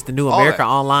 flu. This the new all America that.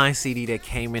 Online CD that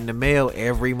came in the mail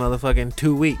every motherfucking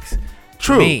 2 weeks.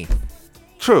 True. Me.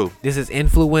 True. This is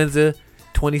influenza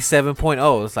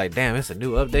 27.0. It's like, damn, it's a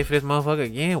new update for this motherfucker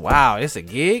again. Wow, it's a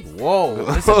gig. Whoa,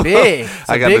 it's a big. It's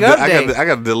a big update. I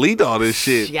gotta delete all this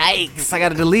shit. Yikes! I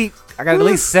gotta delete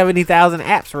 70,000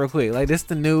 apps real quick. Like it's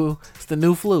the new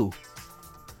flu.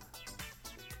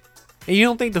 And you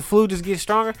don't think the flu just gets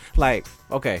stronger? Like,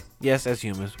 okay, yes, as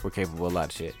humans, we're capable of a lot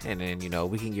of shit, and then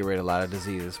we can get rid of a lot of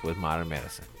diseases with modern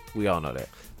medicine. We all know that.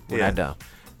 We're not dumb,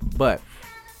 but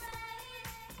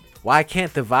why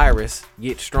can't the virus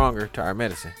get stronger to our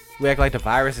medicine? We act like the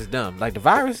virus is dumb. Like the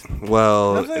virus. Well, You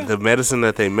know what I'm saying? the medicine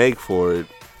that they make for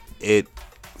it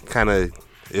kind of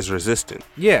is resistant.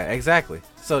 Yeah, exactly.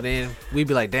 So then we'd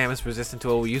be like, damn, it's resistant to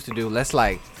what we used to do. Let's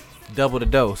like double the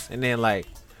dose, and then like.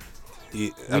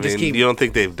 You just you don't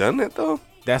think they've done that though?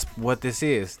 That's what this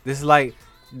is. This is like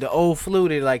the old flu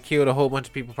that like killed a whole bunch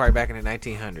of people probably back in the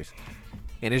 1900s,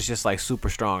 and it's just like super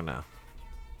strong now.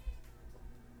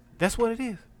 That's what it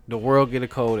is. The world get a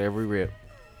cold every rip.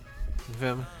 You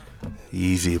feel me?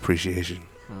 Easy appreciation.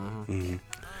 I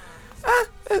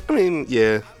mean,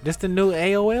 yeah. This the new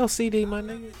AOL CD, my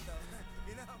nigga.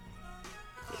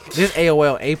 This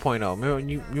AOL 8.0. Remember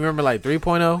you remember like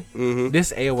 3.0? Mm-hmm.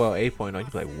 This AOL 8.0.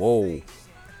 You be like, whoa,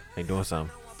 they doing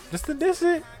something. This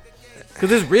it.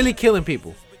 Cause it's really killing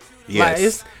people.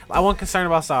 Yes. Like, I wasn't concerned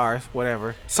about SARS,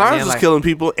 whatever. SARS And then, was killing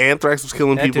people. Anthrax was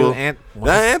killing that people. too,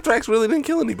 Anthrax really didn't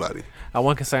kill anybody. I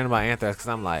wasn't concerned about anthrax because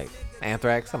I'm like,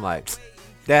 anthrax? I'm like,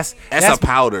 that's a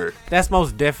powder. That's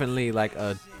most definitely like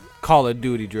a Call of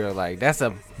Duty drill. Like, that's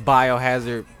a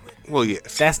biohazard. Well,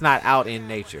 yes. That's not out in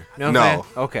nature. You know what I'm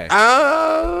saying? Okay.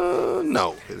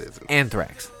 No, it isn't.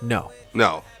 Anthrax. No.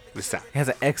 No, it's not. It has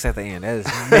an X at the end. That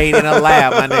is made in a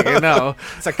lab, my nigga. No.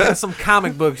 It's like that's some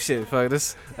comic book shit. Fuck.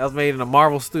 That was made in the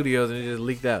Marvel Studios and it just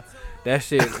leaked out. That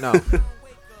shit, no.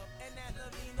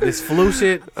 This flu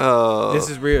shit, this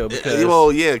is real. Because,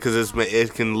 Well, yeah, because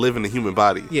it can live in the human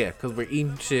body. yeah, because we're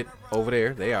eating shit over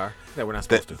there. They are. That we're not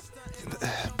supposed to.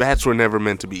 Bats were never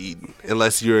meant to be eaten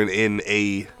unless you're in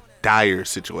a dire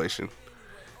situation.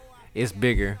 It's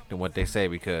bigger than what they say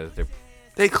because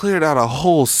They cleared out a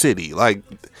whole city. Like,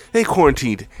 they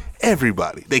quarantined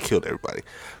everybody. They killed everybody.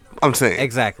 I'm saying.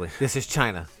 exactly. This is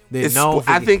China.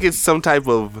 I think it's some type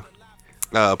of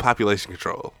population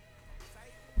control.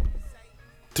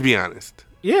 To be honest.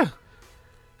 Yeah.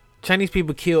 Chinese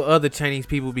people kill other Chinese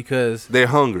people because They're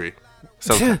hungry.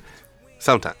 Sometimes.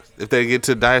 Sometimes. If they get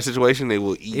to a dire situation, they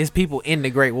will eat. it's people in the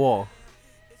Great Wall.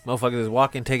 Motherfuckers is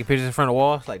walking, taking pictures in front of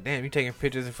walls. Like, damn, you taking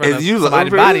pictures in front Is of you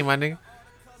somebody's looking body, for my nigga.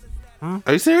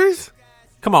 Are you serious?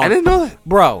 Come on. I didn't know that.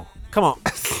 Bro, come on.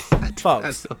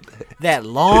 Folks, that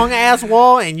long ass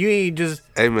wall and you ain't just,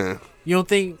 Hey, man. you don't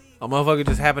think a motherfucker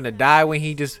just happened to die when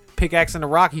he just pickaxing the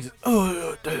rock? He just,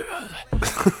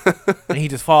 and he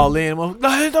just fall in.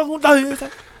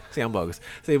 See, I'm bogus.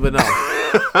 See, but no.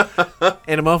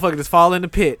 And the motherfucker just fall in the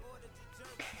pit.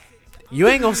 You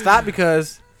ain't gonna stop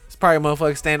because it's probably a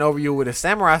motherfucker standing over you with a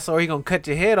samurai sword. He gonna cut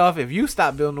your head off if you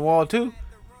stop building the wall too.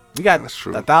 We got That's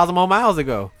true. 1,000 more miles to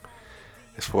go.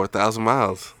 It's 4,000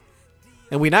 miles.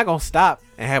 And we not gonna stop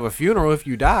and have a funeral if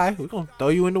you die. We're gonna throw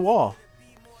you in the wall.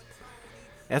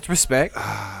 That's respect.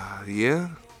 Yeah.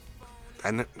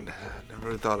 I never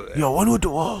really thought of that. Yo, one with the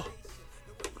wall.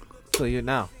 So you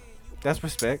now. That's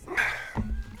respect.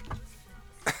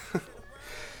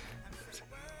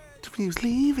 Who's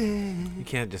leaving? You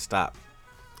can't just stop.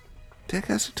 Take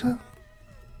us to.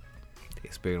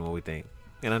 It's bigger than what we think.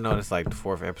 And I know it's like the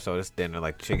 4th episode. It's dinner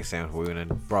like chicken sandwich. We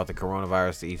brought the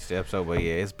coronavirus to each episode, but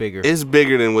yeah, it's bigger. It's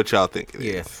bigger than what y'all think it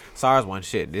is. SARS one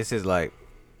shit. This is like,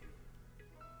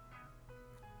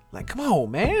 come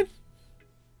on, man.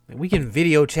 We can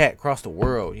video chat across the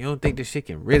world. You don't think this shit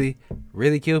can really,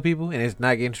 really kill people, and it's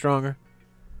not getting stronger?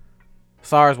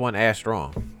 SARS wasn't as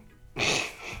strong.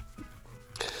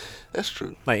 That's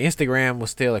true. Like Instagram was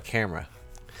still a camera.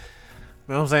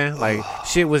 You know what I'm saying? Like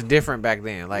shit was different back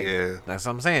then. Like that's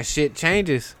what I'm saying. Shit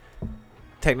changes.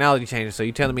 Technology changes. So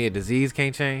you telling me a disease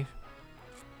can't change?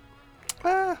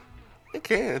 It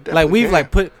can. Like we've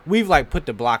put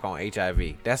the block on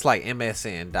HIV. That's like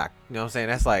MSN doc. You know what I'm saying?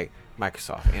 That's like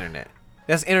Microsoft Internet.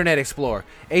 That's Internet Explorer.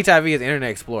 HIV is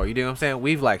Internet Explorer. You know what I'm saying?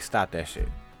 We've like stopped that shit.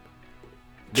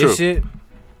 This shit.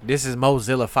 This is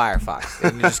Mozilla Firefox.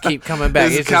 And it just keep coming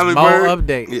back. It's just more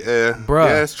update. Yeah. Bruh.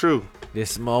 Yeah, it's true.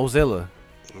 This is Mozilla.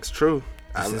 It's true.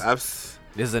 This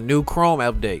is a new Chrome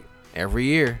update every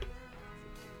year.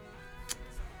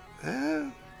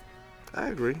 I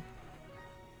agree.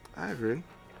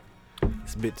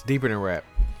 It's a bit deeper than rap.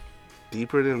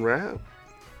 Deeper than rap?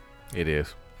 It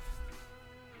is.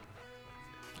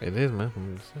 It is,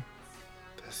 man.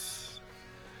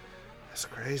 That's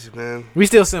crazy, man. We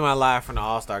still semi-live from the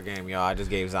All-Star game, y'all. I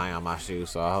just gave Zion my shoes,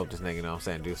 so I hope this nigga, you know what I'm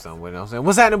saying, do something with it. You know what I'm saying?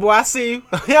 What's happening, boy? I see you. You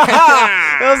know what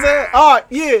I'm saying? All right,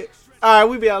 yeah. All right,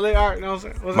 we be out there. All right, you know what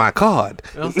I'm saying? My card.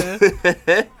 You know what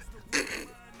I'm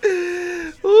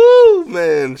saying? Ooh,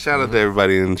 man. Shout out to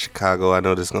everybody in Chicago. I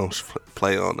know this going to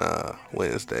play on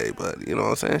Wednesday, but you know what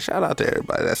I'm saying? Shout out to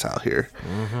everybody that's out here.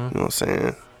 You know what I'm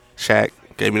saying? Shaq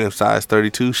gave me them size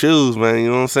 32 shoes, man. You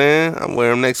know what I'm saying? I'm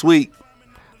wearing them next week.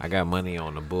 I got money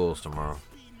on the Bulls tomorrow.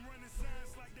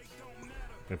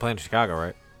 They're playing in Chicago,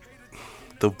 right?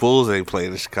 The Bulls ain't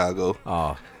playing in Chicago.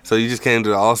 Oh. So you just came to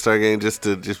the All-Star game just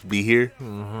to be here?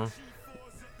 Mm-hmm.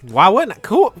 Why wouldn't I?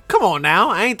 Cool. Come on now.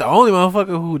 I ain't the only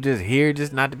motherfucker who just here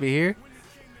just not to be here.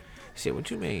 Shit, what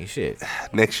you mean? Shit.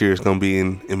 Next year it's going to be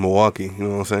in Milwaukee. You know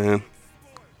what I'm saying?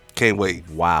 Can't wait.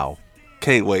 Wow.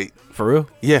 Can't wait. For real?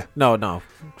 Yeah. No.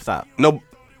 Stop. No,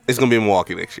 it's going to be in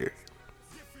Milwaukee next year.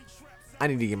 I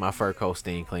need to get my fur coat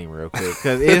steam clean real quick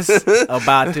because it's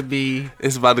about to be.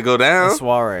 It's about to go down. A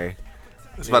soiree.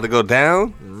 It's about to go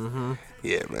down. Mm-hmm.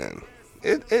 Yeah, man.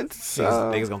 It's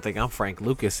niggas gonna think I'm Frank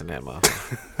Lucas in that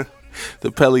motherfucker.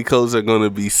 The Pelly coats are gonna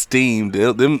be steamed.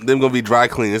 Them gonna be dry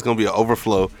clean. It's gonna be an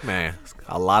overflow. Man,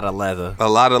 a lot of leather. A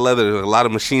lot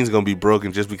of machines gonna be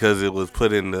broken just because it was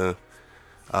put in the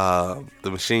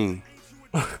machine.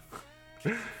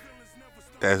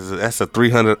 That's a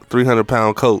 300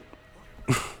 pound coat.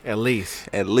 At least.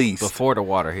 Before the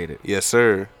water hit it. Yes,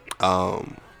 sir. What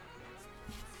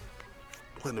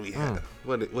do we have?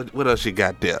 What else you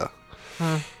got there?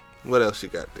 What else you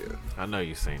got there? I know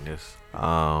you seen this.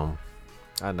 I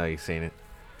know you seen it.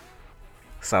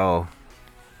 So,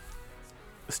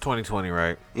 it's 2020,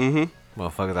 right? Mm-hmm.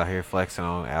 Motherfuckers out here flexing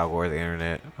on Al Gore's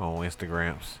internet, on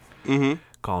Instagrams. Mm-hmm.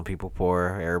 Calling people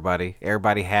poor.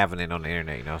 Everybody having it on the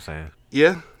internet, you know what I'm saying?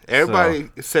 Yeah. Everybody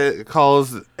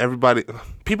calls everybody.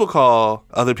 People call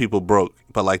other people broke,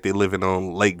 but like they living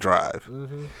on Lake Drive,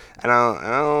 and I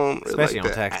don't especially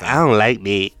like on tax time. I don't like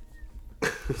that.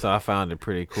 So I found it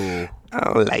pretty cool. I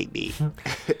don't like that.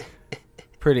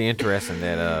 Pretty interesting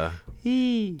that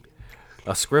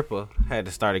a Scripper had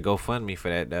to start a GoFundMe for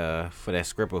that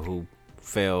Scripper who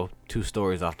fell 2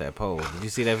 stories off that pole. Did you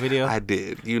see that video? I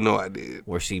did. You know I did.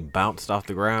 Where she bounced off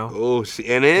the ground. Oh,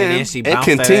 and then she bounced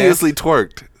continuously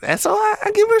twerked. That's all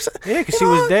I give her. Yeah, because she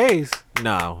was dazed.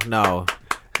 No.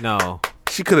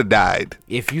 She could have died.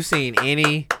 If you seen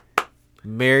any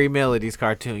Merry Melodies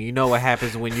cartoon, you know what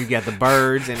happens when you got the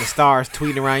birds and the stars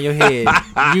tweeting around your head.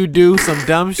 You do some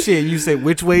dumb shit. You say,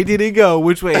 which way did it go?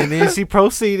 Which way? And then she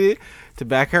proceeded to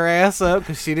back her ass up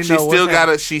because she didn't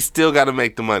know. She still gotta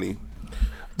make the money.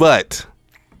 But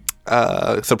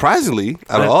surprisingly,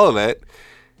 out of all of that,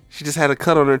 she just had a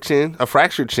cut on her chin, a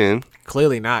fractured chin.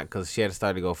 Clearly not, because she had to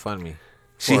start to GoFundMe.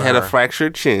 She had a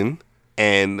fractured chin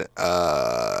and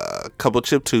a couple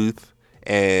chipped tooth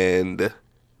and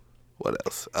what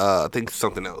else? I think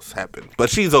something else happened. But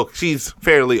she's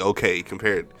fairly okay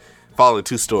compared, falling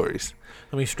 2 stories.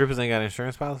 I mean, strippers ain't got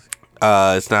insurance policy?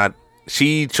 It's not.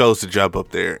 She chose to jump up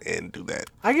there and do that.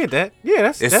 I get that.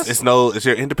 Yeah, it's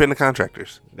your independent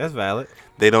contractors. That's valid.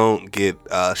 They don't get.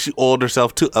 She oiled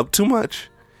herself up too much.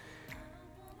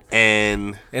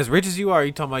 And as rich as you are,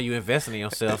 you talking about you investing in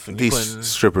yourself. And these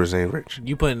strippers ain't rich.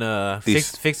 You putting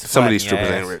fixed some of these strippers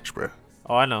ain't rich, bro.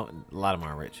 Oh, I know. A lot of them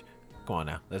aren't rich. Come on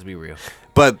now, let's be real.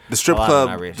 But the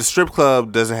strip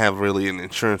club doesn't have really an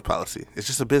insurance policy. It's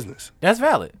just a business. That's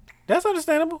valid. That's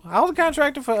understandable. I was a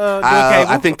contractor for doing I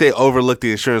cable. think they overlooked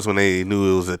the insurance when they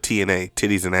knew it was a TNA,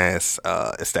 titties and ass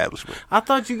establishment. I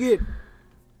thought you get.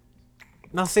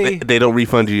 Now see. They don't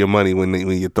refund you your money when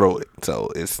you throw it. So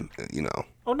it's, you know.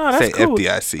 Oh no, that's say cool.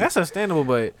 FDIC. That's understandable,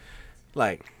 but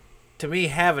like to me,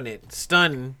 having it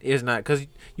stunned is not because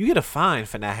you get a fine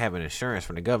for not having insurance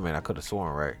from the government. I could have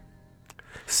sworn, right?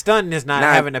 Stunning is not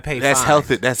having to pay. That's fines.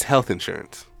 That's health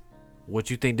insurance. What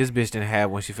you think this bitch didn't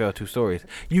have when she fell 2 stories?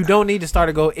 You don't need to start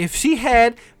to go. If she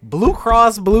had Blue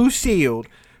Cross Blue Shield,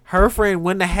 her friend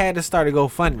wouldn't have had to start a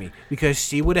GoFundMe because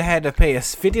she would have had to pay a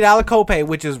 $50 copay,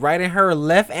 which is right in her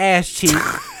left ass cheek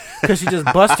because she just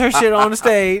bust her shit on the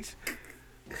stage.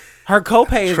 Her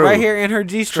copay is right here in her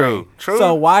G string. True.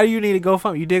 So why do you need a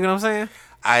GoFundMe? You dig what I'm saying?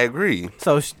 I agree.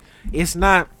 So it's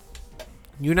not.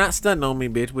 You're not stunting on me,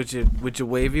 bitch, with your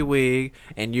wavy wig,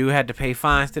 and you had to pay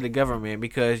fines to the government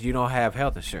because you don't have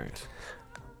health insurance.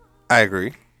 I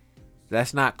agree.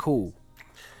 That's not cool.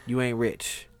 You ain't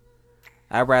rich.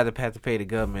 I'd rather have to pay the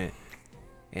government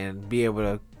and be able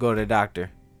to go to the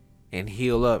doctor and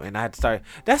heal up, and I had to start.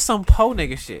 That's some po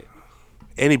nigga shit.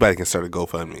 Anybody can start a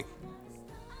GoFundMe.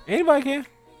 Anybody can.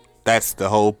 That's the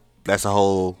whole.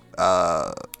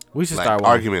 We should like, start one.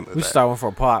 argument. We should start one for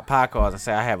a podcast and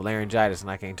say I have laryngitis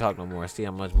and I can't talk no more and see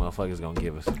how much motherfuckers gonna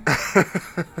give us.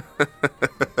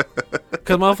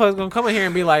 Cause motherfuckers gonna come in here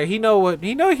and be like, he know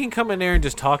he can come in there and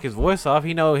just talk his voice off.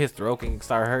 He know his throat can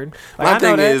start hurting. Like, My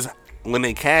thing is, when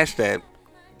they cash that,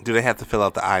 do they have to fill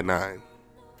out the I-9?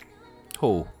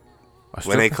 Who?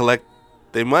 When they collect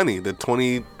their money, the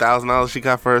 $20,000 she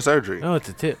got for her surgery. Oh, it's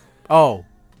a tip. Oh,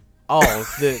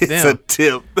 it's a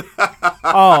tip.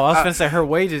 I was gonna say her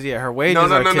wages. Yeah, her wages.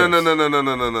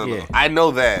 No. Yeah. I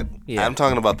know that. Yeah. I'm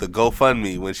talking about the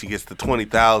GoFundMe when she gets the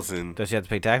 $20,000. Does she have to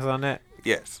pay taxes on that?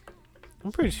 Yes,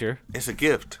 I'm pretty sure. it's a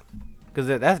gift. Cause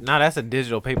that's a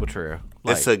digital paper trail.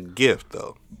 Like, It's a gift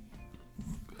though.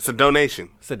 It's a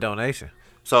donation. it's a donation.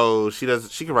 So she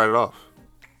can write it off.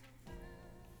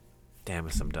 Damn,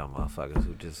 it's some dumb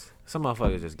motherfuckers some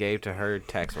motherfuckers just gave to her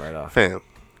tax write off. Fam,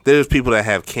 there's people that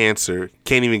have cancer,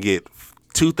 can't even get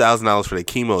 $2,000 for their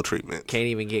chemo treatment. Can't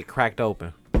even get cracked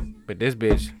open. But this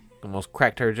bitch almost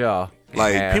cracked her jaw.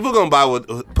 Like, people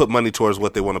gonna put money towards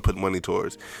what they want to put money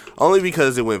towards. Only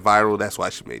because it went viral, that's why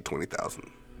she made $20,000.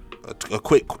 A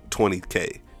quick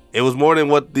 $20K. It was more than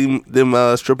what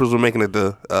them strippers were making at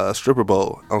the stripper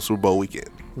bowl on Super Bowl weekend.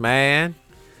 Man.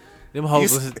 Them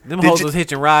hoes was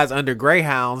hitching rides under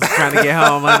Greyhounds trying to get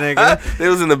home, my nigga. They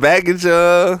was in the baggage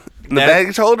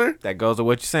baggage holder. That goes to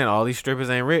what you're saying. All these strippers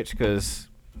ain't rich because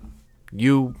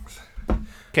you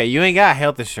ain't got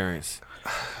health insurance.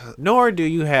 Nor do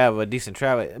you have a decent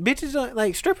travel. Bitches don't,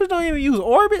 like, strippers don't even use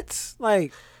Orbitz.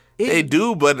 Like, They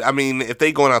do, but I mean, if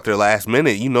they going out there last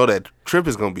minute, you know that trip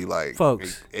is gonna be like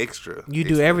folks extra. You do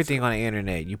expensive. everything on the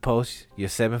internet. You post your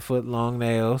 7-foot long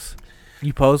nails.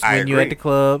 You post I when you at agree. the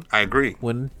club. I agree.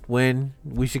 When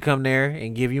we should come there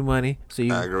and give you money.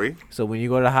 I agree. So when you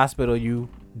go to the hospital, you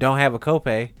don't have a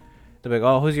copay. They're like,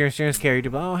 oh, who's your insurance carrier?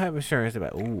 They're like, I don't have insurance. They're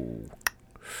like, ooh.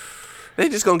 They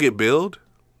just gonna get billed.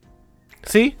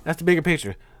 See, that's the bigger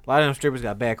picture. A lot of them strippers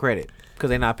got bad credit because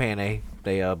they're not paying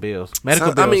they bills.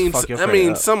 Medical bills. Fuck your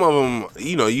credit up. Some of them,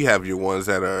 you have your ones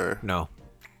that are No.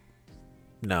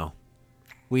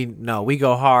 We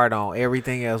go hard on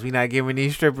everything else. We not giving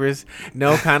these strippers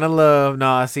no kind of love.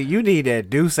 Nah, see, you need that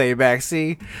Duce back.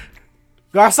 See,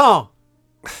 garçon.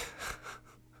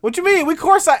 What you mean? We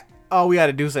courtside. Oh, we got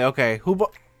a Duce. Okay,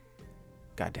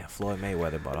 goddamn Floyd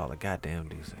Mayweather bought all the goddamn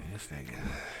Duce. This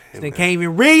nigga can't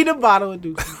even read the bottle of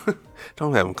Duce.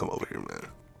 Don't have them come over here, man.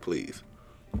 Please.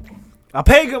 I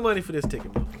paid good money for this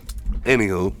ticket.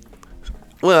 Anywho,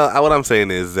 well, what I'm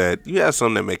saying is that you have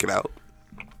some that make it out.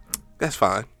 That's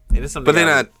fine. It is something, but they're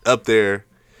not up there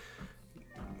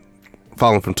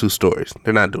falling from 2 stories.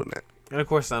 They're not doing that. And of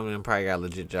course, some of them probably got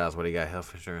legit jobs where they got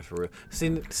health insurance for real.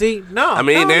 See, no. I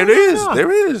mean, no.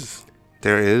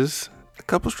 There is a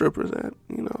couple strippers that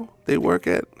they work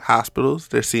at hospitals.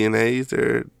 They're CNAs.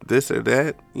 They're this or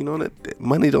that. That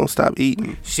money don't stop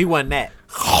eating. She wasn't that.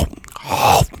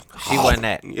 She wasn't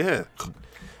that. Yeah.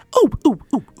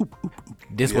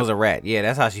 This was a rat. Yeah,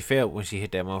 that's how she felt when she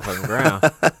hit that motherfucking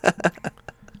ground.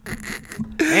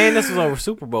 And this was over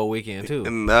Super Bowl weekend, too.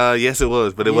 And yes, it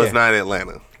was, but it was not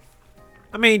Atlanta.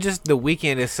 I mean, just the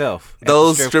weekend itself.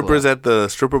 Those strippers at the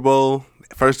stripper bowl,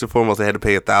 first and foremost, they had to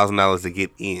pay $1,000 to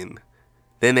get in.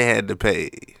 Then they had to pay.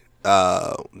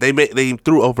 They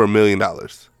threw over $1 million.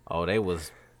 Oh, they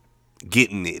was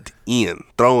getting it in,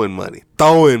 throwing money.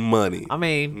 I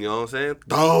mean, you know what I'm saying?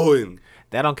 Throwing.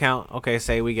 That don't count. Okay,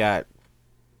 say we got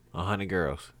 100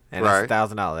 girls And Right.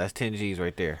 that's $1,000. That's 10 G's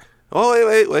right there.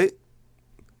 Oh, wait.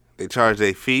 They charged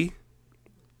a fee.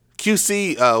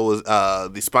 QC was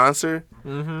the sponsor.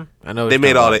 Mm-hmm. I know. They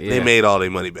made all they made all their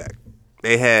money back.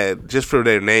 They had, just for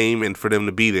their name and for them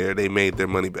to be there, they made their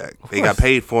money back. They got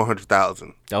paid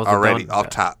 $400,000 already off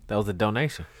top. That was a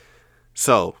donation.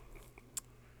 So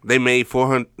they made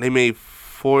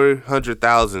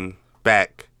 $400,000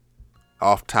 back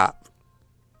off top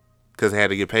because they had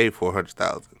to get paid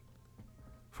 $400,000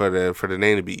 for the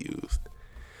name to be used.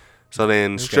 So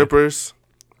then strippers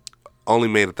only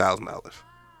made $1,000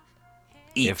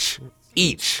 each.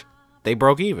 They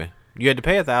broke even. You had to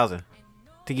pay $1,000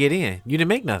 to get in. You didn't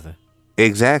make nothing.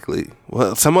 Exactly.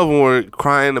 Well, some of them were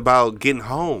crying about getting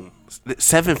home.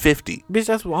 $750. Bitch,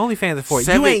 that's what OnlyFans is for.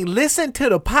 You ain't listen to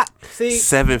the pot. See,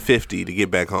 $750 to get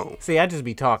back home. See, I just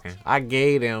be talking. I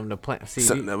gave them the plan.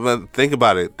 See, But think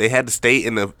about it. They had to stay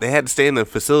in the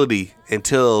facility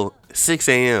until 6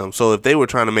 a.m. So if they were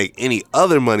trying to make any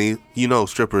other money,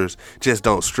 strippers just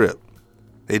don't strip.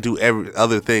 They do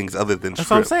other things other than that's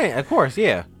strip. what I'm saying. Of course,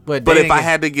 yeah. But if I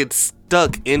had to get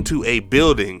stuck into a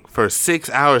building for 6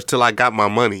 hours till I got my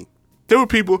money, there were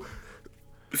people.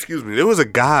 Excuse me. There was a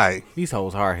guy. These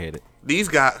hoes hard headed.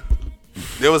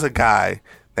 There was a guy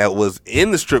that was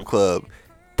in the strip club,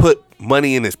 put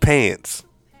money in his pants.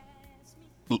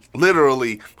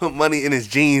 Literally put money in his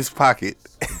jeans pocket.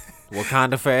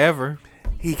 Wakanda forever.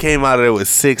 He came out of there with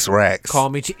 6 racks. Call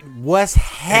me. What's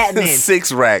happening?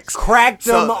 6 racks. Crack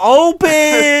them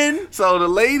open. So the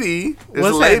lady,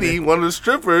 one of the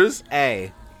strippers.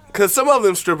 Hey. Because some of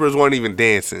them strippers weren't even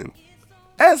dancing.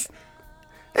 Some of the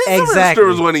Exactly.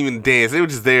 strippers weren't even dancing. They were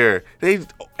just there. They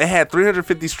had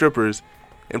 350 strippers,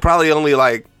 and probably only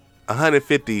like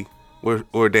 150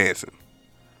 were dancing.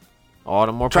 All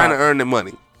the more trying power. to earn their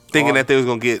money. Thinking that they was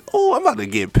going to get, I'm about to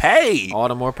get paid. All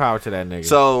the more power to that nigga.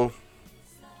 So,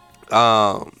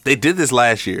 they did this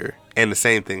last year, and the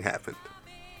same thing happened.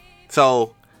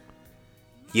 So,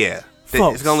 yeah.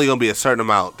 Folks. It's only going to be a certain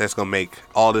amount that's going to make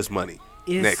all this money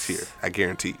next year. I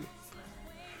guarantee you.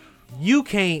 You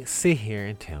can't sit here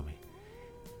and tell me.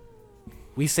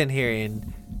 We sitting here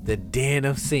in the den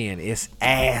of sin. It's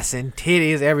ass and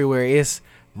titties everywhere. It's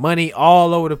money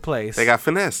all over the place. They got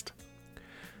finessed.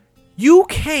 You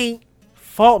can't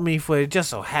fault me for it just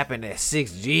so happened that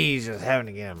 6 G's just happened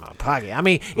to get in my pocket. I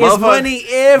mean, it's money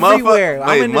everywhere.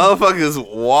 Motherfuckers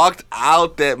walked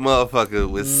out that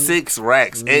motherfucker with 6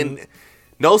 racks and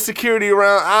no security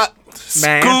around.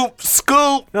 Scoop.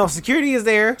 No, security is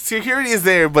there. Security is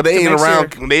there, but they ain't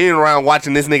around. Sure. They ain't around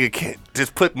watching this nigga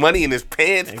just put money in his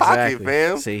pants pocket,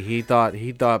 fam. See, he thought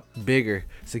bigger.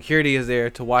 Security is there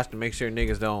to watch to make sure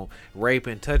niggas don't rape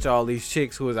and touch all these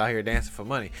chicks who is out here dancing for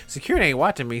money. Security ain't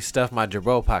watching me stuff my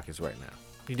Jabot pockets right now.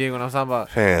 You dig what I'm talking about?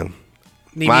 Fam,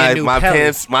 Need me a new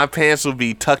pellet. my pants will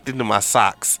be tucked into my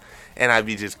socks, and I'd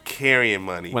be just carrying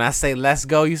money. When I say let's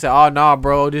go, you say, oh no,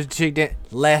 bro, this chick did.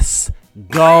 Let's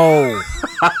go.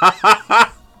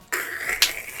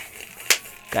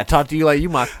 Gotta talk to you like you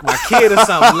my kid or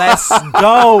something. Let's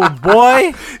go,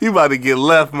 boy. You about to get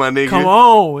left, my nigga. Come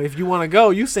on, if you want to go,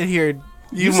 you sit here.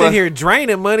 You sit here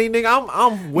draining money, nigga.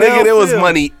 I'm well. Nigga, there was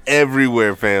money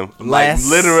everywhere, fam.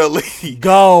 Let's like literally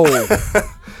go.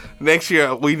 Next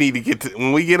year we need to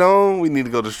when we get on, we need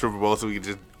to go to stripper bowl so we can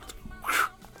just.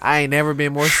 I ain't never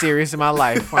been more serious in my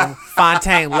life.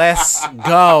 Fontaine, let's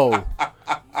go.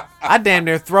 I damn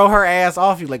near throw her ass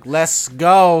off you like, let's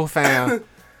go, fam.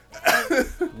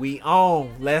 We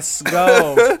on. Let's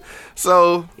go.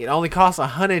 So it only costs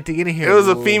 $100 to get in here. It was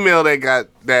a female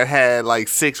that had like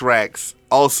 6 racks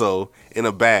also in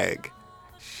a bag.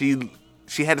 She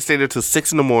had to stay there till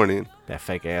 6 a.m. That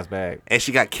fake ass bag. And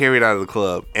she got carried out of the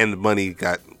club, and the money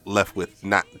got left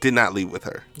did not leave with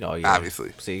her. Oh yeah,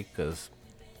 obviously. See,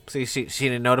 she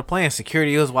didn't know the plan.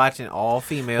 Security was watching all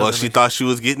females. Well, she thought she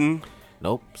was getting.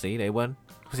 Nope. See, they wasn't.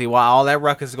 See, while all that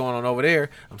ruckus is going on over there,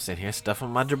 I'm sitting here stuffing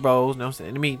my jabos. You know what I'm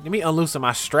saying? Let me unloosen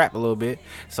my strap a little bit,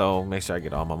 so make sure I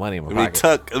get all my money in my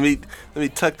pocket. Let me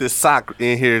tuck this sock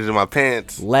in here to my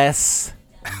pants. Let's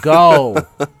go.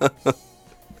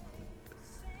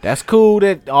 That's cool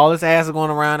that all this ass is going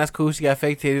around. That's cool. She got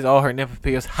fake titties, all her nipple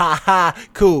pills. Ha ha.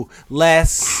 Cool.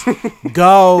 Let's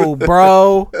go,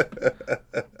 bro.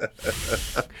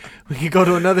 We can go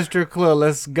to another strip club.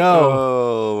 Let's go.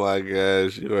 Oh my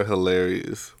gosh, you are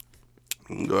hilarious.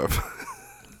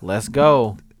 Let's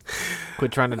go.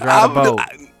 Quit trying to drive the boat.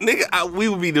 We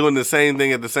would be doing the same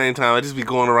thing at the same time. I'd just be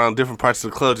going around different parts of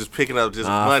the club, just picking up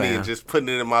money and just putting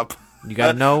it in my. You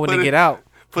gotta know when to get out.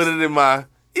 Put it in my.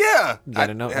 Yeah. You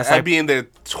gotta know. I'd be in there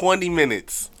 20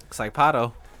 minutes. It's like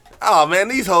Pato. Oh man,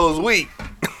 these hoes weak.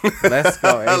 Let's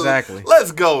go. Exactly.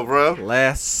 Let's go, bro.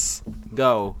 Let's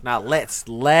go. Not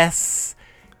let's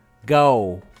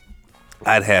go.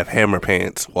 I'd have hammer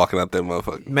pants walking out that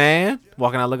motherfucker. Man,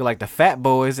 walking out looking like the fat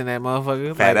boys in that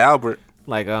motherfucker. Fat Albert.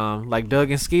 Like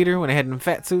Doug and Skeeter when they had them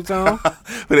fat suits on.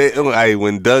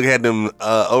 When Doug had them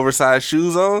oversized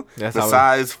shoes on, That's the how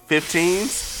size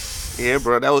 15s. Yeah,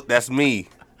 bro, that's me.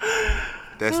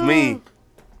 That's me.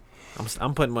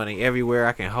 I'm putting money everywhere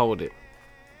I can hold it.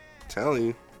 Telling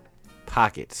you.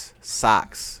 Pockets,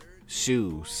 socks,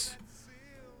 shoes.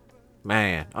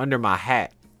 Man, under my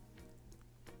hat.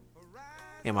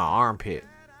 In my armpit.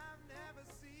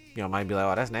 You know, might be like,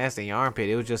 oh, that's nasty in your armpit.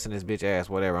 It was just in this bitch ass,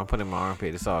 whatever. I'm putting it in my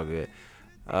armpit. It's all good.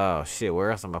 Oh, shit.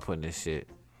 Where else am I putting this shit?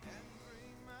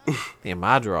 In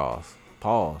my drawers.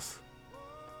 Pause.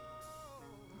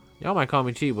 Y'all might call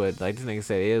me cheap, but like this nigga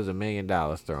said, it was $1 million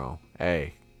thrown.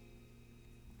 Hey.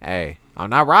 I'm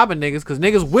not robbing niggas because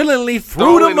niggas willingly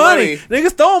threw the money.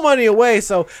 Niggas throwing money away.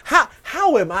 So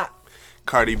how am I?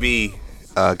 Cardi B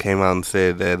came out and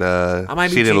said that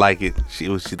she didn't like it. She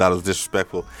thought it was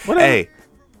disrespectful. Whatever.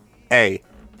 Hey,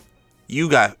 you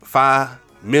got 5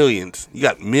 millions. You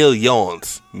got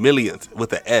millions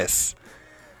with an S.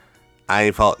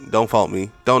 Don't fault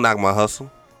me. Don't knock my hustle.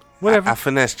 Whatever. I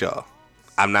finessed y'all.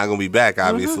 I'm not gonna be back,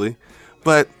 obviously,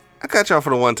 but I got y'all for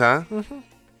the one time. Mm-hmm.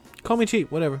 Call me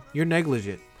cheap. Whatever. You're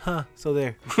negligent. Huh? So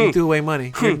there. You threw away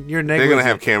money. You're negligent. They're gonna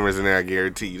have cameras in there. I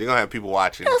guarantee you. They're gonna have people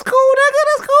watching. That's cool,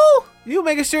 nigga. That's cool. You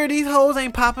making sure these hoes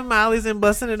ain't popping mollies and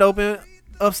busting it open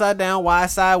upside down, wide,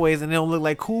 sideways, and they don't look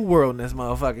like Cool World in this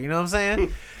motherfucker. You know what I'm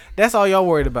saying? That's all y'all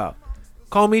worried about.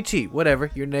 Call me cheap. Whatever.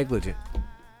 You're negligent.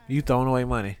 You throwing away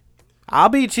money. I'll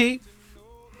be cheap.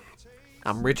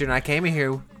 I'm richer than I came in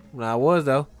here when I was,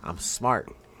 though. I'm smart.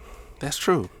 That's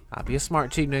true. I'll be a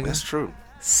smart cheap nigga. That's true.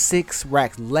 6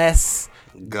 racks. Let's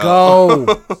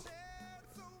go.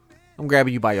 I'm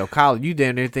grabbing you by your collar. You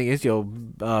damn near think it's your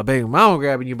baby mama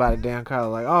grabbing you by the damn collar.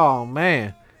 Like, oh,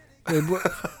 man.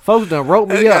 Folks done wrote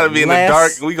me up. Gotta be in the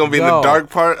dark. We gonna be in the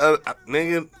dark part of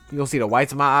nigga. You gonna see the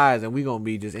whites of my eyes, and we gonna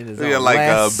be just in the zone. Yeah,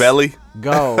 like belly.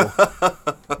 Go.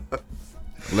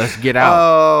 Let's get out.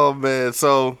 Oh man,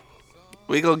 so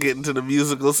we gonna get into the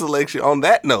musical selection. On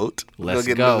that note, let's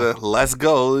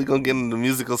go. We're gonna get into the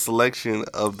musical selection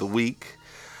of the week.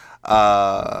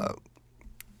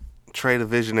 Trey the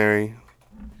Visionary,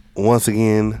 once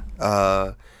again,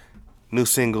 new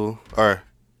single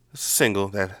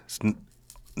that's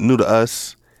new to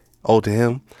us, old to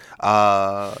him.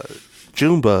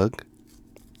 Junebug,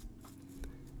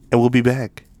 and we'll be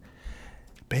back.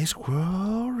 Basic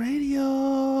World Radio.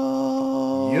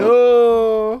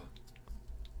 Yo.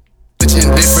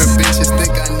 Different bitches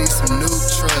think I need some new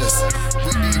trust.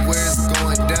 We be where it's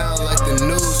going down like the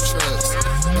news trucks.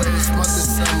 But this month of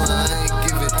summer, I ain't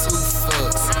giving 2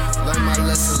 fucks. Learned my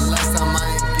lesson last time, I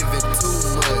ain't giving too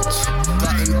much.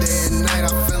 Plotting day and night,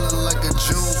 I'm feeling like a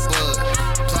June bug.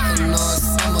 Plotting all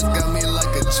summer, got me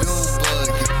like a June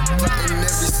bug. Plotting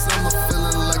every summer,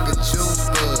 feeling like a June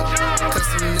bug. Cut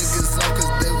some niggas off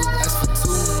cause they would ask for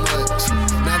too much.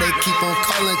 Now they keep on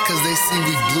calling cause they see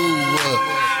we blew up.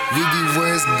 We be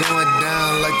where it's going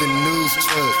down like the news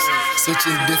trucks.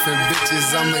 Switching different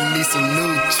bitches, I'ma need some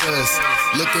new trust.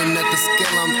 Looking at the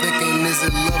scale, I'm thinking, is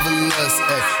it love or lust?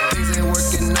 Ay, things ain't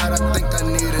working out, I think I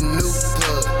need a new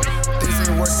plug. Things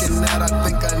ain't working out, I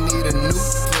think I need a new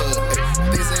plug. Ay,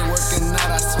 things ain't working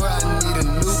out, I swear I need a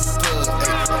new plug.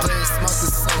 Ay, playing smart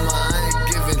this summer, I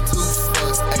ain't giving 2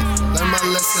 fucks. Ay, learned my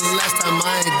lesson last time,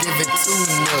 I ain't giving too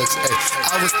much. Ay,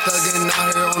 I was thugging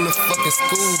out here on the fucking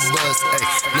school bus. Ay,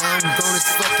 now I'm grown as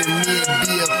fucking me and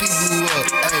BLP blew up.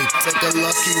 Ay, take a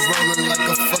loss, keep rolling like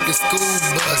a fucking school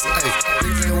bus. Ay,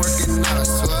 things ain't working out, I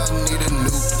swear I need a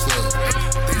new plug. Ay,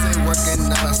 things ain't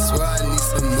working out, I swear I need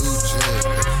some new drug.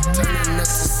 Ay, turning up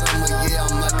to summer, yeah,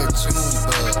 I'm like a June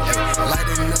bug. Ay,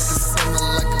 lighting up the summer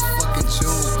like a fucking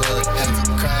June bug. Had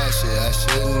to crash it, I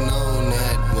should've known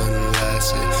that wouldn't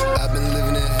last it. I've been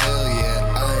living in hell,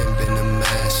 yeah, I ain't been to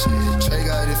mash shit. Trey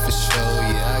got it for show,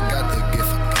 yeah, I got the gift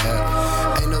for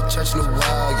cap. Ain't no church in a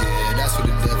while, yeah, that's where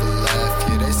the devil laugh.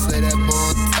 Yeah, they say that boy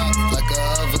on top like a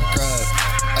hovercraft.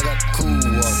 I got cool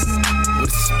water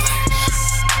with a splash.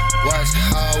 Watch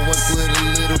how I work with a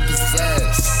little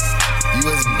pizzazz.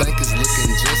 US Bank is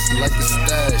looking just like the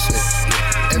stash.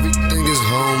 Yeah, everything is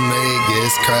homemade, yeah,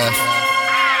 it's craft.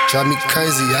 Drive me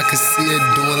crazy, I can see it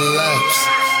doing laps.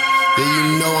 Yeah,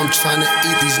 you know I'm trying to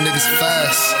eat these niggas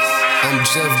fast. I'm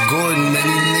Jeff Gordon, man,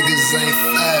 these niggas ain't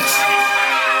fast.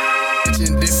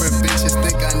 Different bitches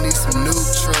think I need some new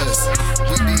trust.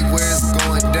 We be where it's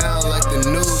going down like the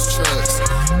news trucks.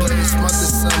 But this month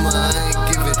of summer, I ain't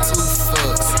giving 2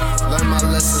 fucks. Learned my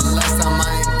lesson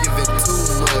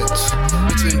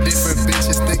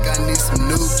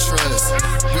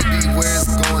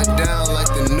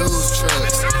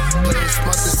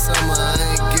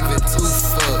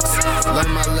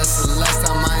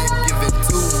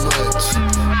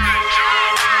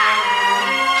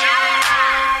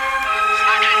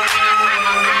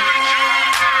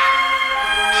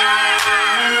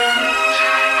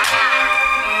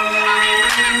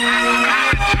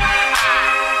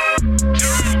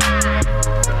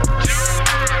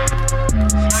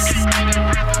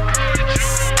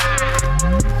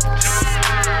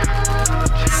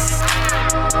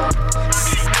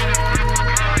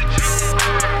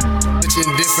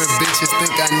different bitches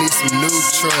think I need some new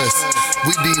trust.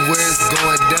 We be where it's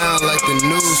going down like the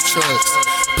news trucks.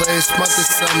 Play it smart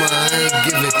this summer, I ain't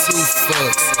giving two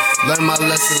fucks. Learn my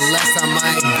lesson last time,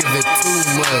 I ain't giving too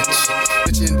much.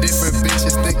 Bitchin' different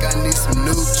bitches think I need some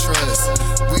new trust.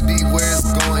 We be where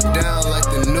it's going down like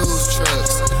the news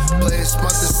trucks. Play it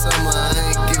smart this summer,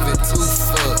 I ain't giving two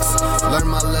fucks.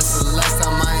 Learn my lesson last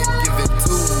time, I ain't giving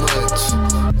too much.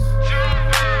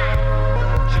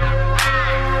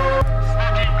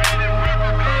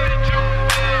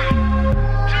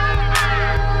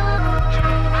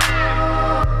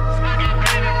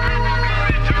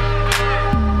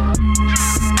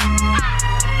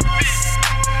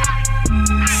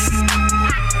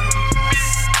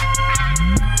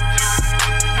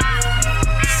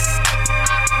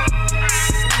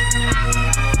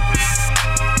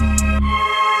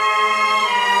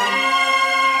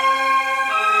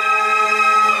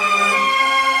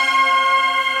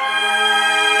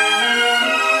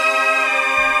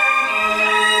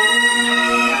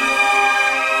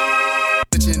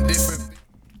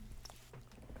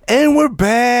 And we're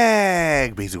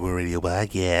back. Basic World Radio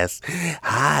Podcast.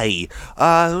 Hi. It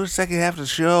was the second half of the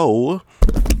show.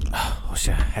 Oh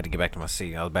shit! I had to get back to my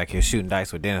seat. I was back here shooting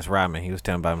dice with Dennis Rodman. He was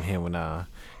telling about him when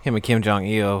him and Kim Jong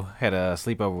Il had a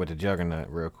sleepover with the Juggernaut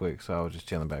real quick. So I was just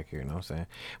chilling back here. You know what I'm saying?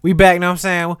 We back. You know what I'm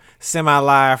saying? Semi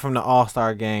live from the All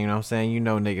Star game. You know what I'm saying? You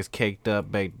know niggas caked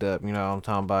up, baked up. You know what I'm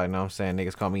talking about? You know what I'm saying?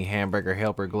 Niggas call me hamburger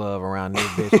helper glove around this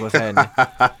bitch. What's happening?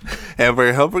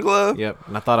 Hamburger helper glove? Yep.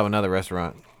 And I thought of another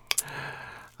restaurant.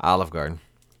 Olive Garden.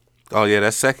 Oh yeah,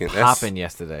 that's second. That's Popping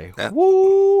yesterday.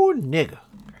 Woo, nigga.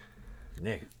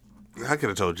 I could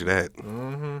have told you that.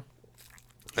 Mm-hmm.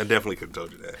 I definitely could have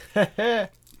told you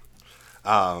that.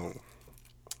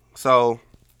 So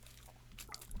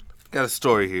got a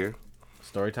story here.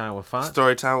 Story time with Font?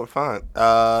 Story time with Font.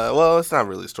 Well, it's not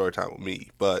really story time with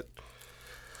me, but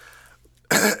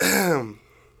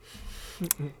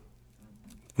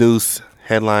news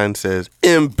headline says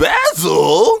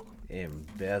embezzle.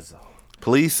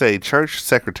 Police say church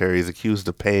secretary is accused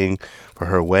of paying for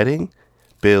her wedding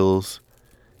and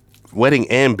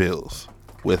bills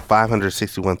with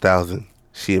 $561,000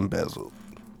 she embezzled.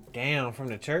 Damn, from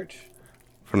the church?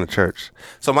 From the church.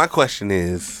 So my question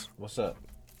is, What's up?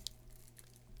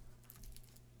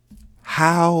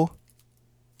 how,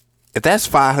 if that's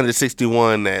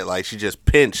 561 that like she just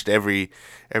pinched every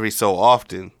so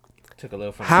often, Took a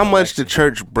little from how much the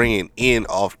church bringing in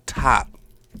off top?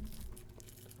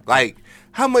 Like,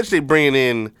 how much they bringing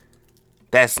in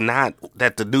that's not,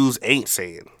 that the news ain't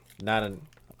saying? Not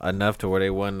enough to where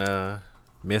they wasn't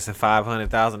missing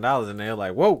 $500,000 in there.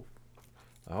 Like, whoa,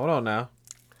 hold on now.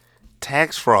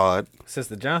 Tax fraud.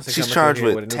 Sister Johnson, She's coming charged through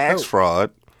here with a new tax coat. fraud,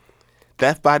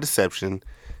 theft by deception,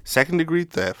 second-degree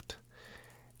theft,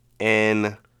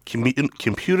 and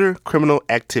computer criminal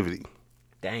activity.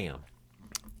 Damn.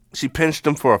 She pinched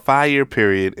them for a 5-year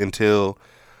period until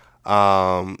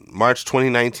March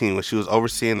 2019, when she was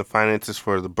overseeing the finances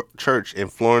for the church in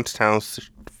Florence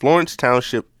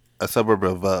Township, a suburb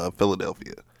of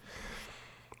Philadelphia.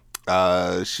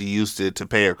 She used it to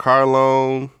pay her car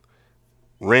loan,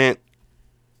 rent,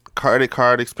 credit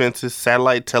card expenses,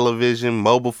 satellite television,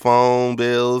 mobile phone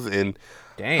bills, and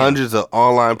hundreds of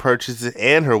online purchases,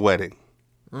 and her wedding.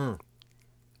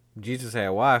 Jesus had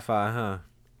Wi-Fi, huh?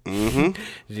 Mm-hmm.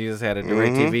 Jesus had a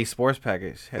DirecTV sports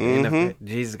package. Had the NFL,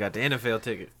 Jesus got the NFL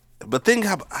ticket. But think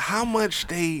how much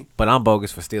they... But I'm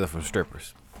bogus for stealing from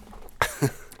strippers.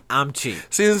 I'm cheap.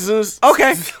 See, Okay.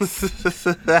 Okay.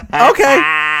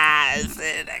 I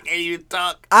said I can't even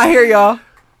talk. I hear y'all.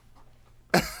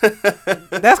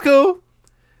 That's cool.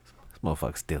 This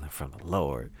motherfucker stealing from the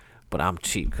Lord. But I'm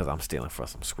cheap because I'm stealing from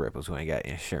some scrippers who ain't got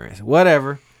insurance.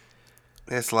 Whatever.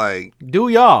 It's like... Do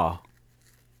y'all.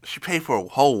 She paid for a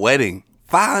whole wedding.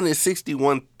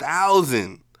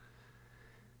 $561,000.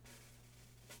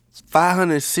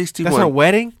 $561,000. That's her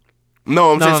wedding?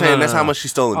 No, I'm just saying no, that's no. how much she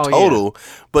stole in Oh, total. Yeah.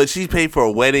 But she paid for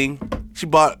a wedding. She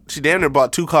damn near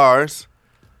bought 2 cars.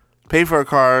 Paid for her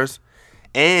cars.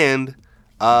 And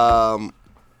her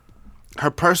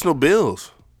personal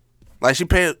bills. Like she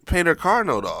paid her car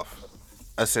note off,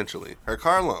 essentially. Her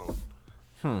car loan.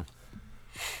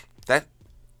 That...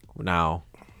 Now...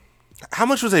 How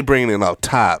much was they bringing in off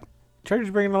top? Church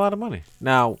is bringing a lot of money.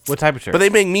 Now, what type of church? But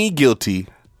they make me guilty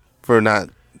for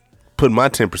not putting my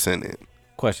 10% in.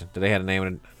 Question: do they have the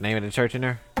name of the church in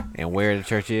there and where the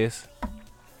church is?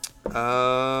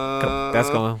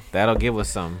 That'll give us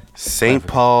some. St.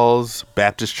 Paul's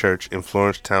Baptist Church in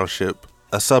Florence Township,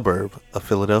 a suburb of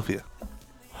Philadelphia.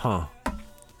 Huh.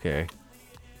 Okay.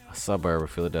 A suburb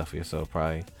of Philadelphia, so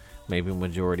probably maybe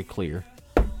majority clear.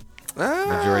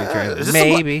 Majority trans. Is this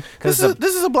Maybe. this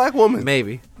is a black woman.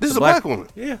 Maybe. This It's is a black woman.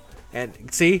 Yeah.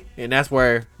 And see, and that's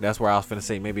where I was finna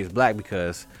say maybe it's black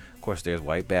because of course there's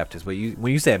white Baptists. But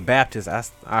when you said Baptist,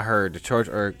 I heard the church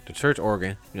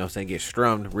organ, you know what I'm saying, get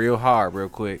strummed real hard, real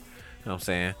quick. You know what I'm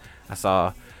saying? I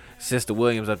saw Sister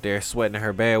Williams up there sweating in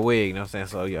her bad wig, you know what I'm saying?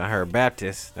 So yeah, I heard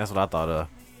Baptist. That's what I thought of.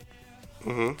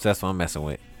 So that's what I'm messing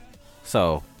with.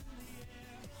 So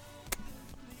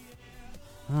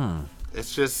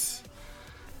It's just,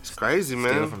 it's crazy,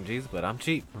 man. stealing from Jesus, but I'm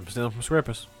cheap. I'm stealing from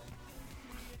strippers.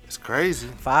 It's crazy.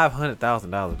 $500,000,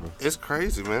 bro. It's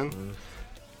crazy, man.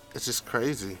 It's just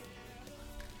crazy.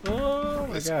 Oh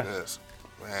my gosh.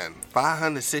 Man,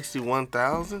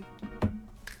 561,000.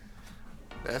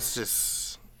 That's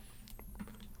just.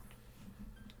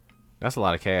 That's a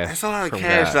lot of cash. That's a lot of from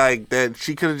cash, God. like that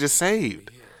she could have just saved.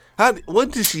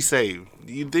 What did she save?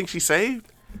 Do you think she saved?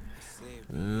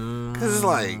 Because it's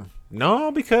like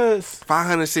No, because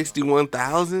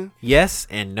 561,000. yes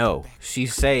and no. She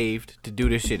saved to do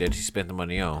this shit that she spent the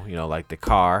money on. You know, like the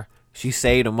car. She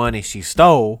saved the money she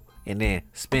stole and then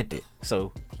spent it.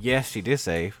 So yes, she did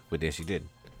save, but then she didn't.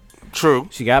 True.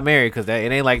 She got married because it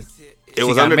ain't like It she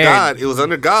was got under married. God. It was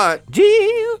under God.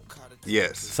 Gee.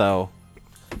 Yes. So,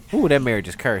 ooh, that marriage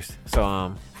is cursed.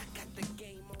 So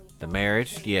the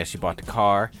marriage, yeah, she bought the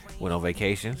car, went on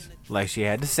vacations. Like she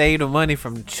had to save the money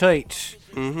from the church,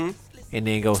 and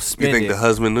then go You spend think it. the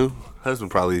husband knew? Husband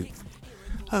probably.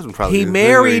 He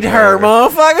married her,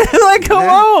 motherfucker. Like, come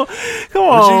on,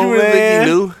 But you really man. think he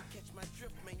knew?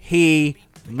 He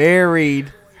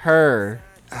married her.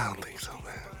 I don't think so,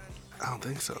 man. I don't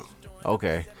think so.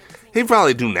 Okay. He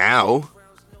probably do now.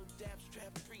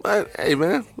 But hey,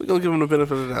 man, we gonna give him the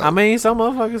benefit of the doubt. I mean, some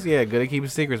motherfuckers, yeah, good at keeping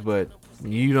secrets, but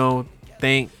you don't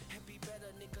think.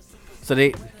 So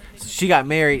she got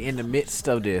married in the midst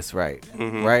of this, right?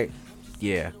 Right?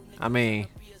 Yeah. I mean,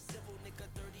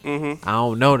 I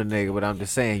don't know the nigga, but I'm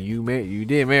just saying, you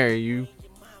did marry you.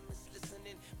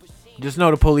 Just know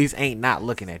the police ain't not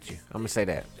looking at you. I'm gonna say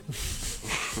that.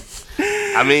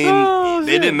 I mean, Oh,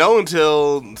 they shit. didn't know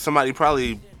until somebody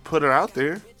probably put her out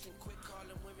there.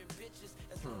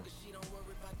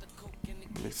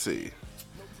 Let me see.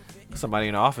 Somebody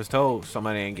in the office told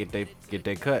somebody ain't get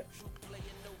they cut.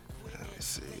 Let me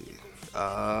see.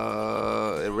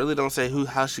 It really don't say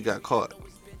how she got caught.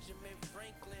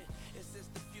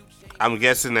 I'm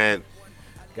guessing that.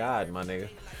 God, my nigga.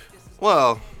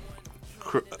 Well,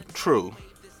 true.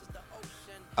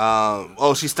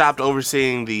 She stopped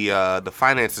overseeing the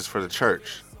finances for the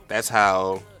church. That's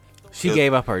how. She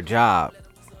gave up her job.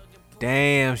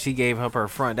 Damn, she gave up her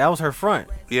front. That was her front.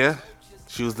 Yeah,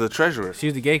 she was the treasurer. She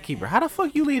was the gatekeeper. How the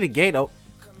fuck you leave the gate open?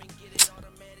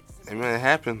 I mean, it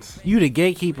happens. You the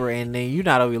gatekeeper, and then you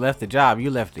not only left the job, you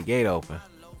left the gate open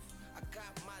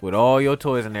with all your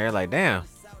toys in there. Like, damn,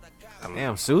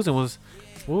 Susan was.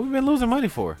 What we been losing money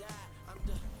for?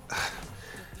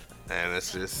 And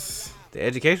it's just. The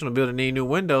educational building need new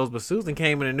windows, but Susan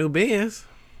came in a new Benz.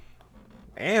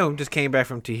 And just came back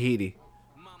from Tahiti.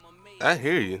 I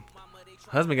hear you.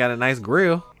 Husband got a nice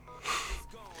grill.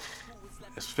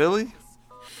 It's Philly.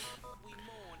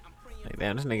 Like,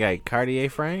 damn, this nigga got Cartier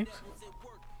frames.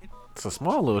 It's a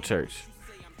small little church.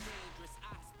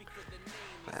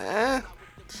 I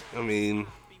mean,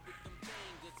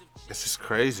 it's just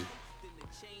crazy.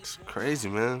 It's crazy,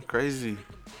 man. Crazy.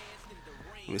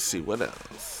 Let me see what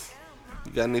else.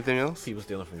 You got anything else? People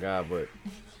stealing from God, but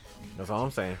that's all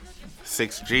I'm saying.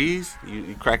 6 G's?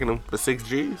 You cracking them for 6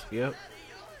 G's? Yep.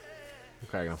 I'm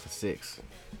cracking them for 6.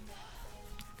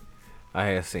 I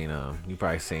had seen you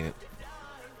probably seen it.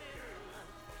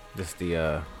 Just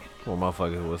the what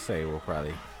motherfuckers will say we're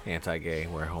probably anti-gay,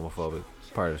 we're homophobic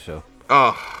part of the show.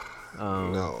 Oh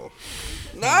no.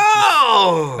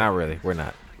 No. Not really. We're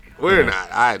not. We're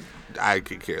not. I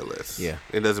could care less. Yeah.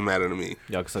 It doesn't matter to me.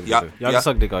 Y'all can suck Y'all- dick. Y'all can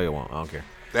suck dick all you want. I don't care.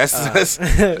 That's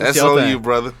your on thing. you,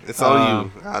 brother. It's on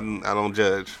you. I don't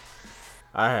judge.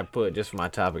 I had put just for my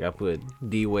topic. I put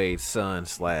D Wade's son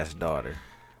 / daughter.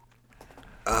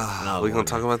 We gonna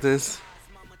talk about this?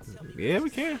 Yeah, we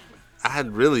can.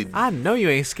 I know you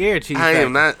ain't scared, Chief.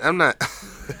 am not. I'm not.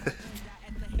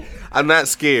 I'm not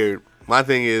scared. My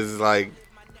thing is like,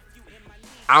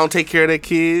 I don't take care of that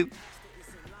kid.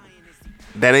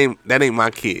 That ain't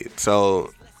my kid.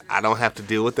 So I don't have to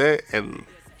deal with that. And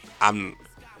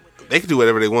they can do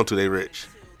whatever they want to. They rich.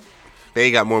 They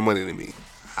ain't got more money than me.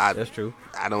 That's true.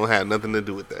 I don't have nothing to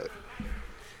do with that.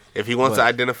 If he wants to But-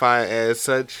 identify as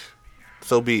such,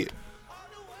 so be it.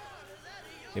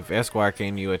 If Esquire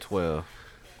came to you at 12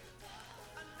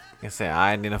 and said,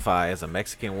 I identify as a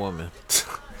Mexican woman,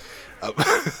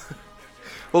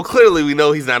 Well, clearly we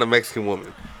know he's not a Mexican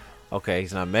woman. Okay,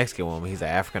 he's not a Mexican woman. He's an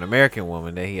African American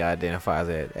woman that he identifies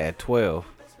at 12.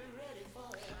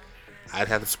 I'd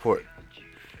have to support.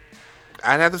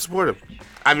 I'd have to support him.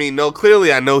 I mean, no,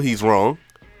 clearly I know he's wrong.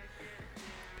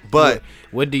 But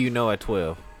what do you know at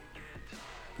 12?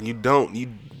 you don't. You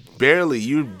barely.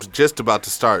 You're just about to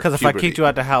start. Because if I kicked you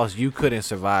out the house, you couldn't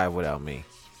survive without me.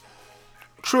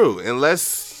 True, unless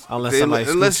somebody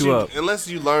scoops you up. Unless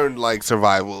you learned like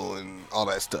survival and all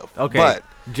that stuff. Okay, but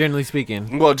generally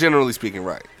speaking. Well, generally speaking,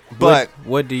 right. But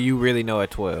what do you really know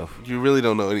at 12? You really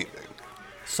don't know anything.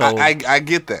 So I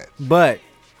get that. But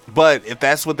if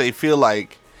that's what they feel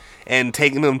like, and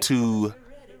taking them to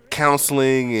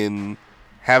counseling and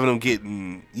having them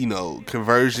getting,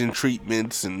 conversion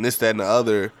treatments and this, that, and the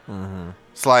other,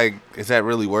 it's like, is that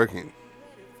really working?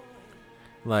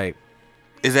 Like,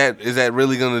 is that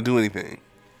really going to do anything?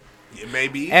 It may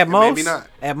be. At most, maybe not.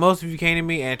 At most, if you came to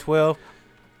me at 12,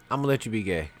 I'm gonna let you be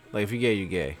gay. Like, if you're gay, you're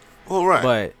gay. Well, right.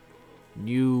 But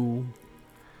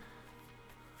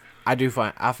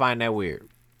I find that weird.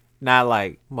 Not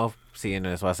like, see, and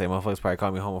that's why I say motherfuckers probably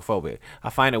call me homophobic. I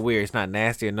find it weird. It's not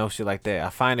nasty or no shit like that. I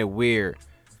find it weird.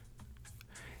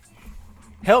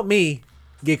 Help me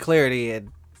get clarity at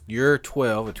you're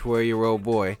 12, a 12-year-old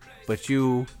boy, but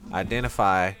you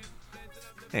identify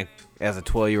as a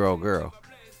 12-year-old girl.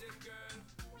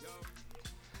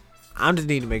 I'm just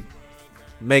need to make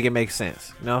it make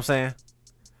sense. You know what I'm saying?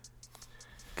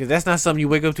 Because that's not something you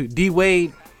wake up to. D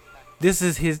Wade, this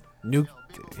is his new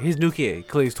kid.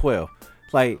 Clearly 12.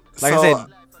 Like I said,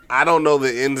 I don't know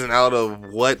the ins and out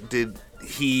of what did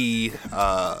he.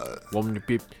 I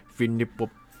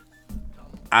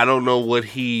don't know what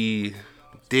he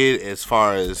did as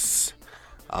far as,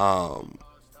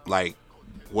 like,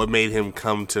 what made him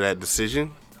come to that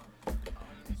decision.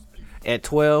 At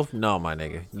 12, no, my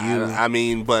nigga. I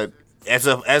mean, but as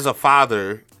a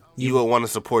father, you would want to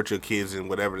support your kids in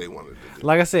whatever they wanted to do.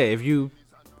 Like I said, if you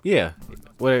gay,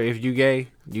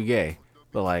 you gay.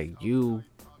 But like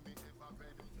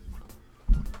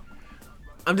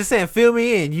I'm just saying, fill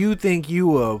me in. You think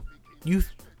you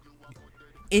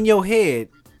in your head,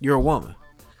 you're a woman.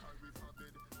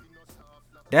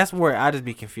 That's where I just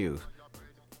be confused.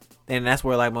 And that's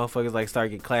where like motherfuckers like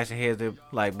start getting clashing heads. They're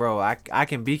like, bro, I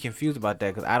can be confused about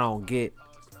that because I don't get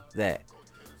that.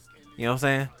 You know what I'm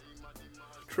saying?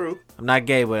 True. I'm not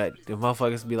gay, but if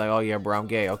motherfuckers be like, oh yeah, bro, I'm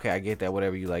gay. Okay, I get that.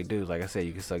 Whatever you like do. Like I said,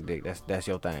 you can suck dick. That's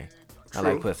your thing. True.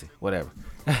 I like pussy. Whatever.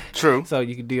 True. So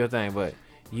you can do your thing, but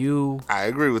I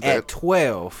agree with at that.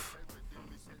 12,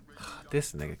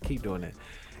 this nigga keep doing that.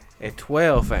 At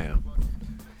 12, fam.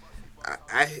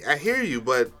 I hear you,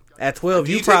 but at 12,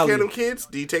 do you take care of them kids?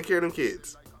 Do you take care of them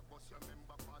kids?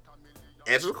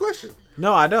 Answer the question.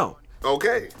 No, I don't.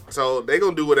 Okay, so they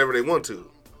gonna do whatever they want to.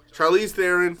 Charlize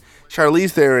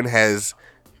Theron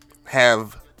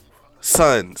have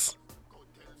sons,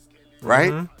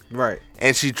 right? Mm-hmm. Right.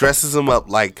 And she dresses them up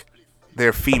like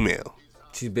they're female.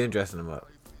 She's been dressing them up.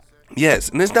 Yes,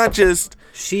 and it's not just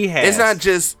It's not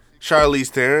just Charlize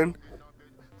Theron.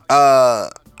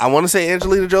 I want to say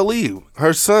Angelina Jolie.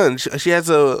 Her son, she has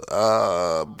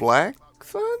a black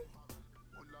son.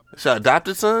 It's an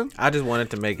adopted son. I just wanted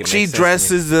to make it. She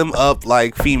dresses them up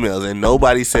like females, and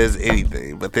nobody says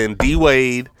anything. But then D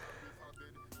Wade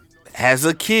has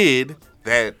a kid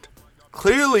that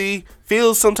clearly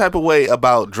feels some type of way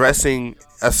about dressing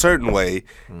a certain way.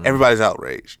 Everybody's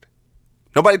outraged.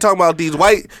 Nobody talking about these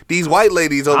white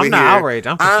ladies over here. I'm not outraged.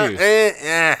 I'm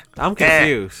confused. I'm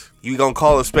confused. You gonna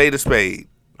call a spade a spade?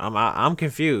 I'm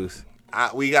confused.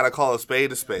 We gotta call a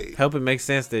spade a spade. Help it make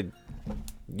sense that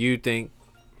you think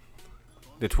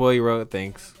the 12-year-old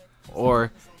thinks,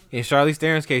 or in Charlize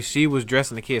Theron's case, she was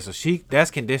dressing the kid, so that's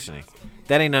conditioning.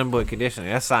 That ain't nothing but conditioning.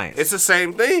 That's science. It's the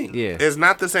same thing. Yeah, it's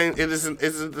not the same. It isn't.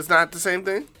 It's not the same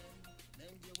thing.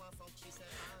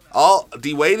 All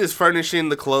D Wade is furnishing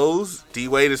the clothes. D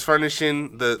Wade is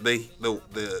furnishing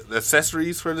the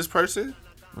accessories for this person.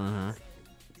 Mm-hmm.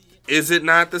 Is it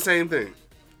not the same thing?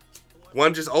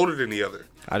 One just older than the other.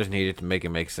 I just needed to make it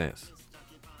make sense.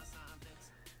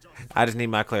 I just need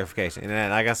my clarification, and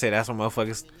then, like I said, that's what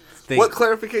motherfuckers think. What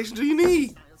clarification do you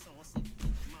need?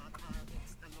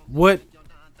 What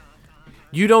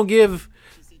you don't give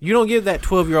that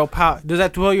 12-year-old power. Does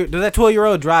that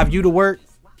 12-year-old drive you to work?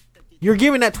 You're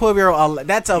giving that 12-year-old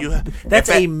that's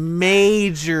a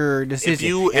major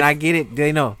decision. I get it.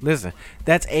 They know. Listen,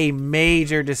 that's a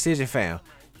major decision, fam.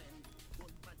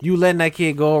 You letting that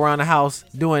kid go around the house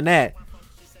doing that.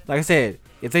 Like I said,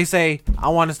 if they say I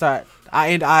want to start,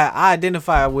 I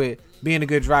identify with being a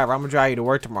good driver. I'm gonna drive you to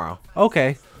work tomorrow.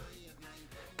 Okay.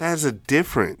 That's a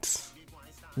difference.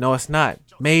 No, it's not.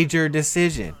 major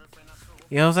decision.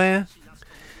 You know what I'm saying?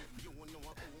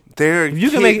 If you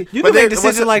can make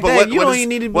decisions like that. You don't even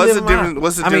need to live in my house.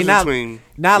 What's the difference between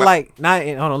not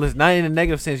in a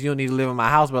negative sense. You don't need to live in my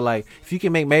house, but like if you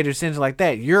can make major decisions like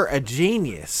that, you're a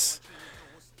genius.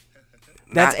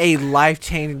 That's a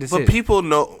life-changing decision. But people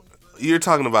know you're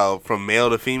talking about from male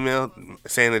to female,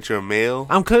 saying that you're a male.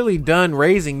 I'm clearly done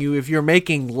raising you if you're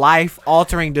making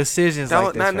life-altering decisions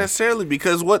like this. Not necessarily,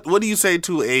 because what do you say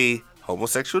to a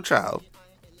homosexual child?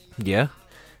 Yeah,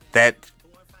 that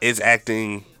is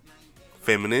acting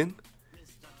feminine,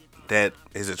 that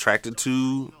is attracted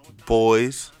to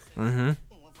boys. Mm-hmm.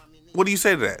 What do you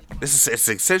say to that? It's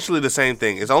essentially the same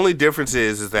thing. Its only difference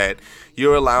is that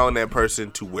you're allowing that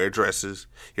person to wear dresses.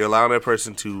 You're allowing that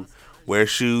person to wear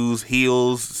shoes,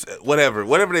 heels, whatever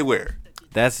they wear.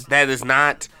 That is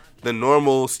not the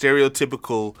normal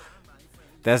stereotypical.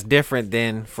 That's different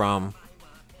than from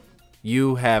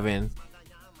you having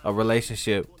a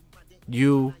relationship.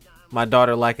 My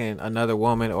daughter liking another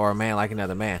woman or a man liking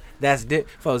another man.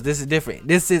 Folks, this is different.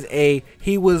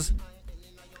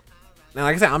 Now,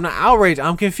 like I said, I'm not outraged.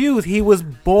 I'm confused. He was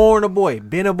born a boy,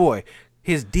 been a boy.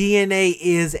 His DNA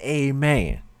is a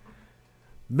man.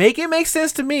 Make it make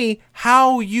sense to me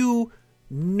how you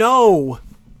know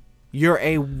you're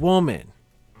a woman.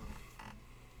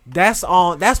 That's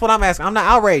all. That's what I'm asking. I'm not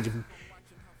outraged.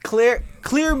 Clear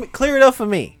it up for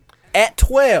me. At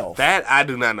 12. That I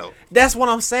do not know. That's what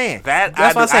I'm saying. That's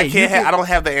what I'm saying. I don't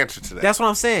have the answer to that. That's what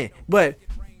I'm saying. But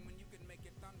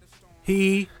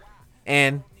I'm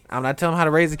not telling him how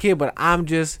to raise a kid, but I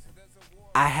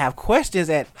have questions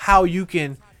at how you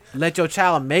can let your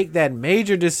child make that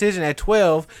major decision at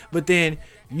 12, but then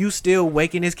you still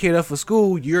waking this kid up for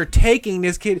school. You're taking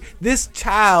this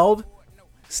child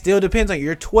still depends on you.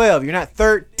 You're 12. You're not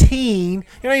 13.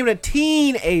 You're not even a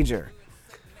teenager.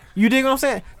 You dig what I'm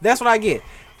saying? That's what I get.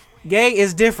 Gay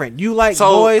is different. You like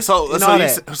boys. So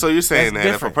you're saying that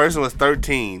different. If a person was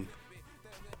 13,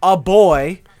 a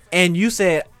boy, and you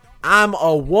said I'm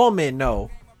a woman,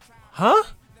 no, huh?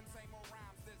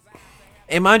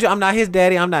 And mind you, I'm not his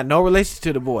daddy. I'm not no relation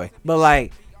to the boy. But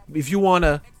like, if you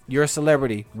wanna, you're a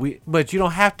celebrity. But you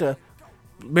don't have to.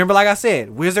 Remember, like I said,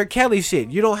 Wizard Kelly shit.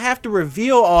 You don't have to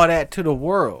reveal all that to the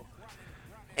world.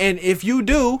 And if you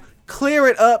do, clear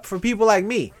it up for people like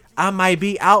me. I might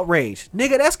be outraged.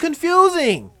 Nigga, that's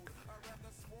confusing.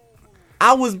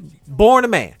 I was born a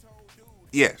man.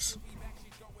 Yes.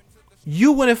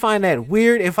 You wouldn't find that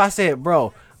weird if I said,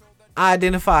 bro, I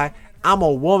identify, I'm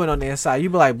a woman on the inside.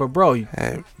 You'd be like, but bro,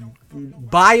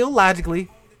 biologically,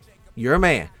 you're a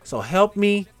man. So help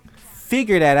me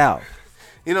figure that out.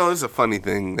 You know, it's a funny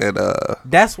thing that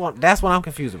that's what I'm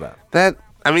confused about.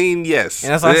 Yes.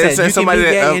 And that's what I said. You somebody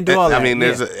can be gay and do all that.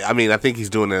 I think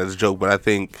he's doing that as a joke, but I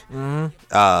think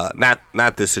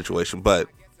not this situation, but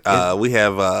we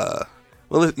have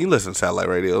you listen to satellite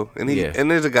radio, and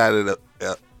there's a guy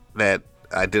that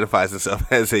identifies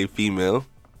himself as a female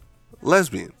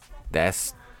lesbian.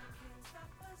 That's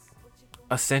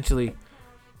essentially,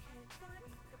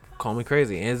 call me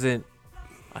crazy, isn't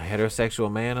a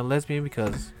heterosexual man a lesbian?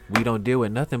 Because we don't deal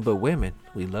with nothing but women.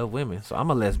 We love women, so I'm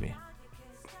a lesbian.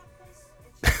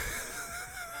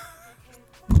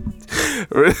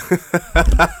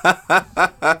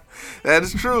 That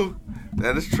is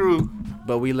true.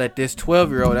 But we let this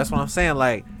 12-year-old, that's what I'm saying,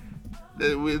 like,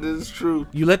 that is true.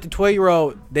 You let the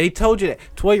 12-year-old, they told you that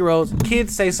 12-year-olds,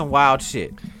 kids say some wild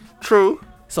shit. True.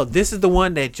 So this is the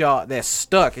one that's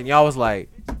stuck, and y'all was like,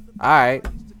 all right,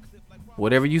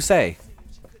 whatever you say.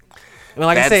 I mean,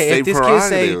 like I said, if this kid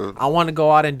say, I want to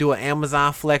go out and do an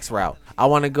Amazon Flex route, I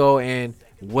want to go and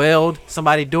weld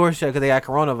somebody's door shut because they got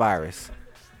coronavirus.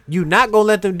 You not gonna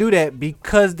let them do that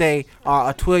because they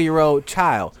are a 12-year-old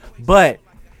child. But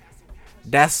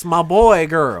that's my boy,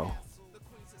 girl.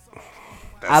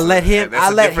 I let him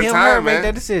her make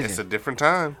that decision. It's a different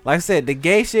time. Like I said, the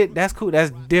gay shit, that's cool.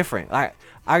 That's different. Like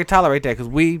I can tolerate that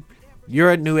because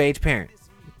you're a new age parent,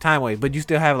 time way, but you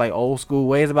still have like old school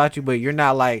ways about you. But you're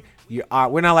not like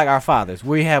we're not like our fathers.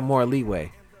 We have more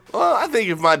leeway. Well, I think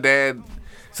if my dad.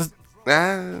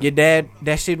 Your dad,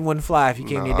 that shit wouldn't fly if you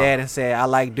came to your dad and said, I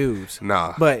like dudes.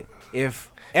 Nah. But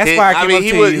if Esquire came up to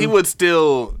you, he would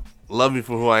still love me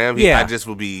for who I am. I just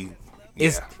would be.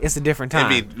 Yeah. It's a different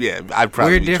time. I'd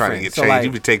probably be trying to get changed.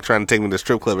 You'd be trying to take me to the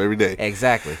strip club every day.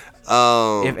 Exactly.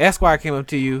 If Esquire came up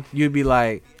to you, you'd be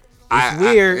like, it's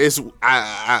weird.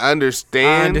 I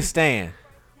understand. I understand.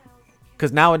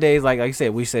 Because nowadays, like you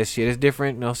said, we said shit is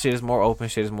different. No, shit is more open.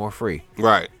 Shit is more free.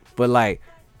 Right. But like,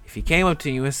 if he came up to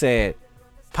you and said,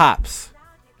 Pops,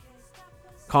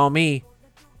 call me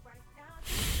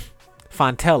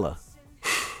Fontella.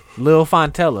 Lil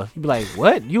Fontella. You be like,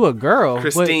 what? You a girl?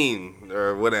 Christine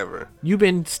or whatever. You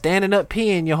been standing up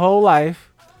peeing your whole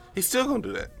life. He's still gonna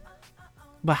do that.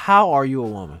 But how are you a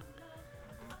woman?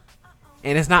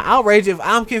 And it's not outrage if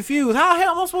I'm confused. How the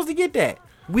hell am I supposed to get that?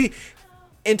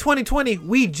 In 2020,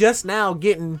 we just now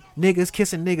getting niggas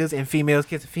kissing niggas and females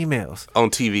kissing females on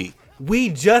TV. We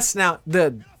just now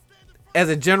as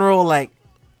a general like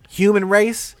human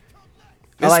race.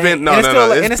 It's like, been it's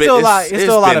still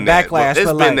a lot of backlash. It's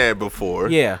but been like, there before.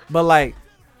 Yeah, but like,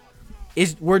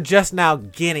 we're just now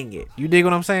getting it. You dig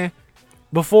what I'm saying?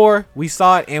 Before we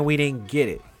saw it and we didn't get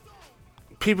it.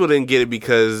 People didn't get it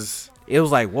because it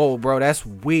was like, whoa, bro, that's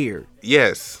weird.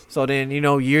 Yes. So then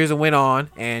years went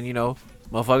on, and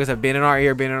motherfuckers have been in our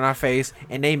ear, been in our face,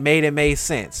 and they made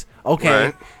sense. Okay,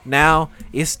 right. Now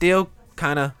it's still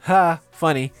kind of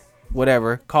funny,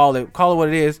 whatever. Call it what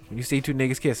it is. You see two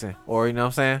niggas kissing, or you know what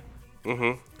I'm saying.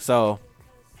 Mm-hmm. So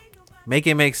make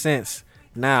it make sense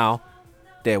now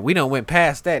that we done went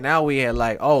past that. Now we had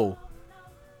like, oh,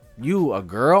 you a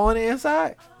girl on the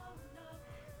inside.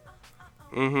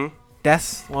 Mm-hmm.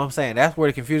 That's what I'm saying. That's where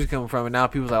the confusion coming from. And now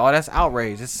people's like, oh, that's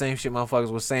outrage. It's the same shit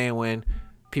motherfuckers was saying when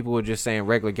people were just saying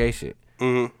regular gay shit.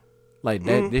 Mm-hmm. Like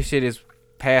that. This shit is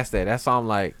past that. That's all I'm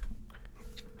like.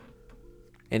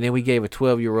 And then we gave a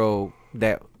 12-year-old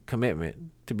that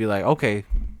commitment to be like, okay,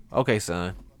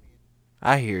 son,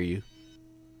 I hear you.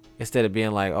 Instead of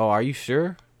being like, oh, are you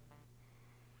sure?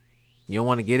 You don't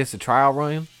want to get us a trial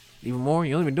run even more?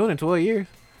 You only been doing it 12 years.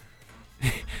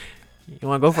 You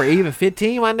want to go for even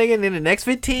 15, my nigga? And then the next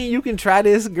 15, you can try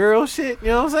this girl shit. You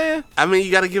know what I'm saying? I mean,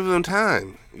 you got to give them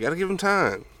time.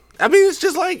 I mean, it's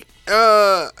just like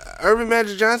Urban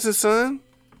Magic Johnson's son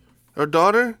or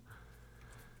daughter.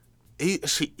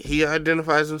 He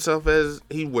identifies himself as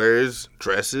he wears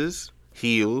dresses,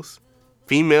 heels,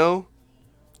 female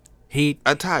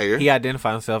attire. He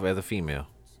identifies himself as a female.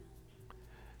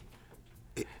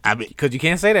 I mean, because you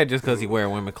can't say that just because he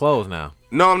wearing women's clothes now.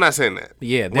 No, I'm not saying that.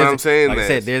 Yeah, what I'm saying, like I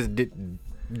said, there's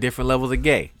different levels of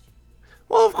gay.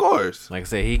 Well, of course. Like I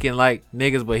said, he can like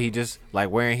niggas, but he just like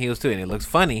wearing heels too, and it looks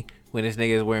funny when this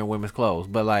nigga is wearing women's clothes.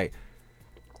 But like,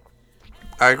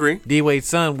 I agree. D-Wade's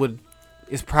son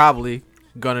is probably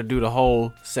gonna do the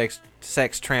whole sex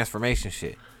transformation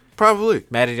shit. Probably.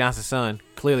 Magic Johnson's son,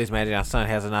 clearly Magic Johnson's son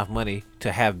has enough money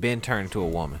to have been turned into a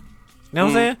woman. You know what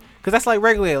I'm saying? Because that's like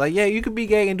regular. Like, yeah, you could be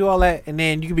gay and do all that, and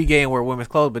then you could be gay and wear women's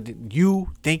clothes, but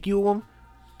you think you a woman?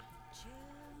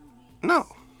 No.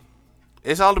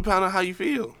 It's all depending on how you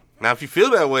feel. Now, if you feel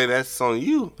that way, that's on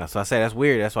you. That's why I say that's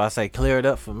weird. That's why I say clear it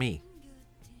up for me.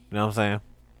 You know what I'm saying?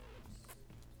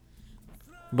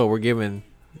 But we're giving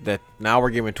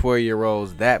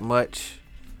 12-year-olds that much.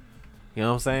 You know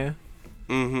what I'm saying?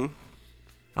 Mm-hmm.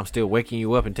 I'm still waking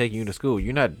you up and taking you to school.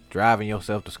 You're not driving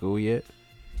yourself to school yet.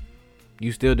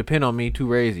 You still depend on me to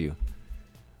raise you.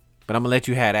 But I'm going to let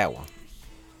you have that one.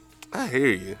 I hear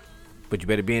you. But you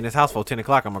better be in this house for 10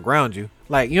 o'clock. I'm going to ground you.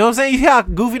 Like, you know what I'm saying? You hear how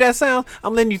goofy that sounds?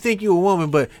 I'm letting you think you a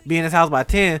woman, but be in this house by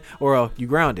 10 or you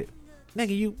grounded.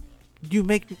 Nigga, you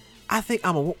make me, I think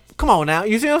I'm a, come on now.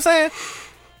 You see what I'm saying?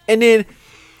 And then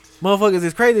motherfuckers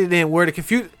is crazy. Then we're the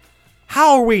confused.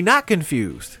 How are we not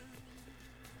confused?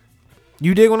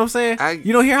 You dig what I'm saying?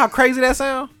 You don't hear how crazy that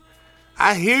sound?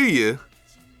 I hear you.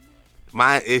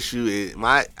 My issue is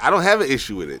I don't have an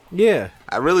issue with it. Yeah.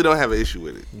 I really don't have an issue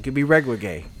with it. You could be regular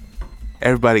gay.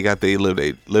 Everybody got they live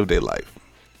their life.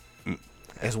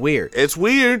 It's weird. It's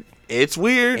weird.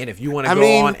 And if you want to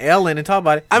go on Ellen and talk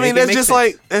about it,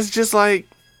 that's just like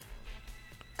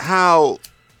how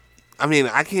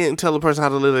I can't tell a person how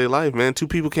to live their life, man. Two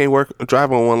people can't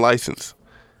drive on one license.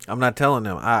 I'm not telling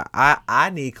them. I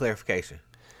need clarification.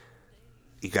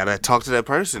 You gotta talk to that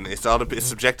person. It's all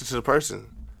subjected to the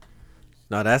person.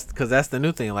 No, that's because that's the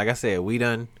new thing. Like I said, we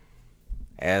done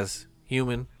as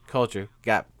human culture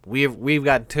we've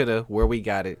gotten to where we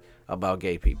got it about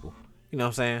gay people. You know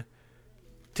what I'm saying?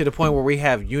 To the point where we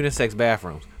have unisex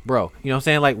bathrooms, bro. You know what I'm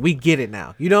saying? Like we get it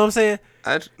now. You know what I'm saying?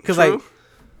 Because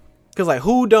like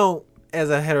who don't as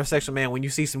a heterosexual man when you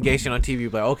see some gay shit on TV, you're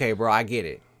like, okay, bro, I get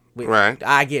it. Right.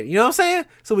 I get it. You know what I'm saying?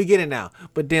 So we get it now.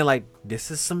 But then like this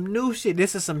is some new shit.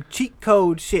 This is some cheat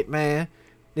code shit, man.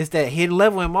 It's that hidden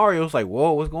level in Mario. It's like,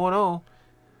 whoa, what's going on?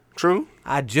 True.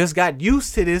 I just got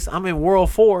used to this. I'm in World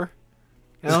 4.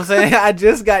 You know what I'm saying? I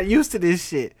just got used to this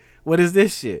shit. What is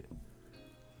this shit?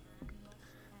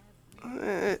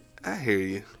 I hear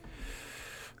you.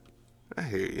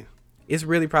 It's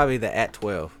really probably the at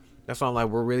 12. That's why I'm like,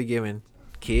 we're really giving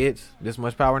kids this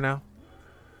much power now.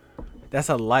 That's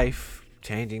a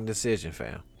life-changing decision,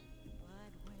 fam.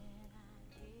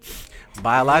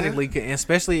 biologically, and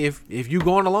especially if you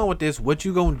going along with this, what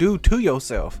you gonna do to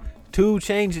yourself to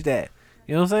change that?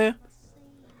 You know what I'm saying?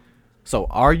 So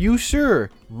are you sure,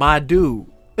 my dude,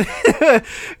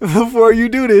 before you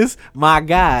do this, my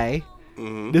guy,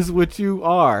 this is what you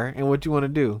are and what you want to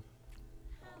do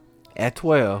at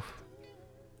 12.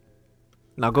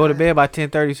 Now go to bed by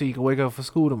 10:30 so you can wake up for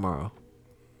school tomorrow.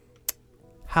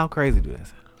 How crazy do that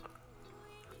sound?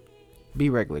 Be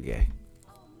regular gay.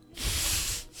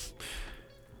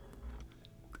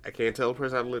 I can't tell a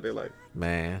person how to live their life.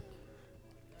 Man.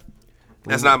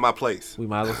 That's not my place. We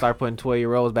might as well start putting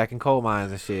 12-year-olds back in coal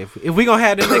mines and shit. If we gonna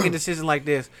have them making decisions like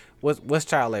this, what's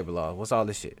child labor law? What's all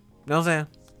this shit? You know what I'm saying?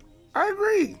 I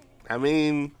agree. I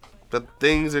mean, but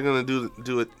things are gonna do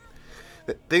it.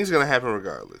 Things are gonna happen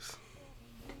regardless.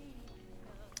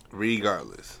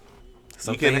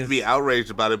 Some you can things- be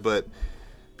outraged about it, but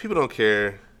people don't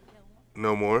care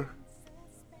no more.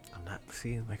 I'm not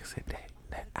seeing, like I said,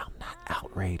 that I'm not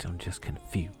outraged. I'm just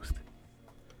confused.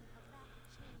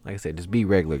 Like I said, just be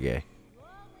regular gay.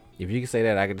 If you can say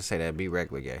that, I can just say that. Be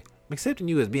regular gay. I'm accepting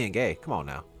you as being gay. Come on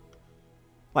now.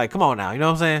 Like, come on now. You know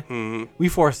what I'm saying? Mm-hmm. We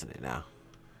forcing it now.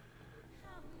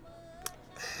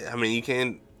 I mean, you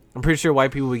can't. I'm pretty sure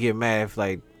white people would get mad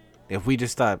if we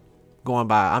just stop going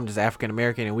by, I'm just African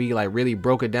American, and we like really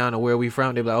broke it down to where we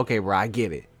from. They'd be like, okay, bro, I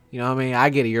get it. You know what I mean? I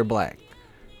get it. You're black.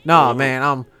 No, man,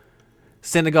 I'm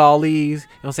Senegalese. You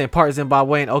know what I'm saying? Part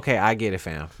Zimbabwean. Okay, I get it,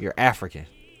 fam. You're African.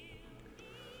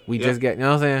 We just get, you know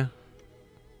what I'm saying?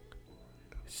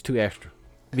 It's too extra.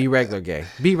 Be regular gay.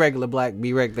 Be regular black.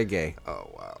 Be regular gay. Oh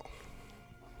wow.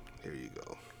 Here you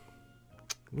go.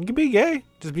 You can be gay.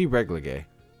 Just be regular gay.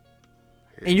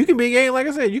 And you can be gay, like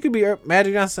I said, you could be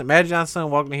Magic Johnson. Magic Johnson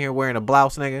walking in here wearing a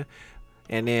blouse, nigga.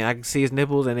 And then I can see his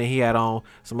nipples, and then he had on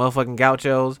some motherfucking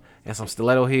gauchos and some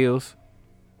stiletto heels.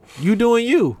 You doing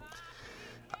you.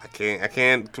 I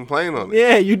can't complain on it.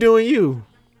 Yeah, you doing you.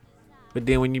 But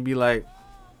then when you be like,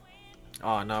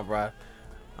 oh, no, bro,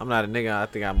 I'm not a nigga. I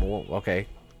think I'm okay.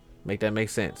 Make that make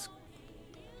sense.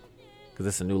 Because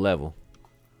it's a new level.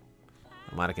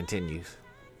 Amada continues.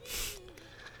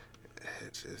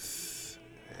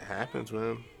 It happens,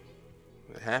 man.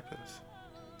 It happens.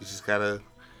 You just gotta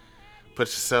put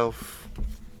yourself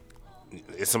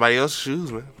in somebody else's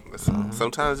shoes, man.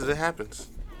 Sometimes it happens.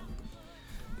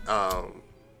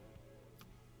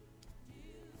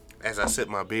 As I sip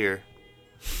my beer.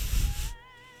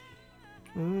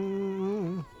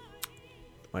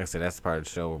 Like I said, that's the part of the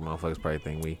show where motherfuckers probably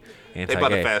think we They anti-gay. about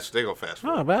to fast. They gonna fast.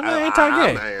 No, but I'm not I'm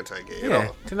anti-gay. not anti-gay at Yeah,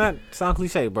 all. to not sound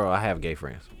cliche, bro, I have gay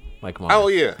friends. Like, come on. Oh,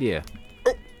 yeah. Yeah.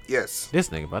 Oh, yes. This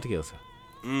nigga about to kill himself.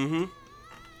 Mm-hmm.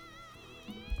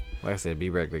 Like I said, be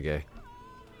regular gay.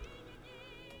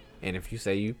 And if you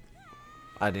say you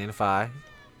identify,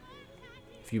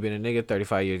 if you've been a nigga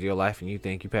 35 years of your life and you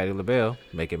think you Patti LaBelle,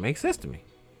 make it make sense to me.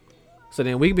 So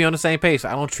then we can be on the same page. So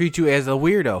I don't treat you as a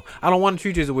weirdo. I don't want to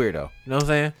treat you as a weirdo. You know what I'm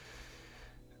saying?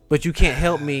 But you can't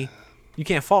help me. You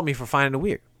can't fault me for finding it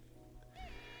weird.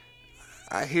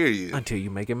 I hear you. Until you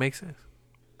make it make sense.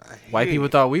 I hear White people you.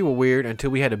 thought we were weird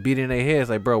until we had to beat it in their heads.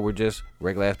 Like, bro, we're just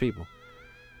regular ass people.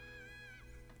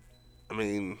 I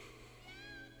mean,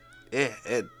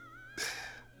 it.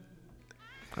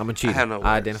 I'm a cheetah. have no I words.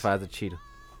 identify as a cheetah.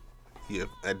 You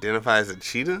identify as a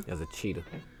cheetah? As a cheetah.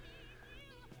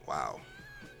 Wow.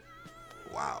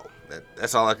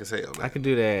 That's all I can say on that. I could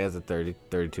do that as a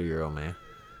 32-year-old man.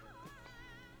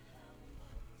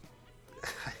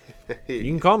 You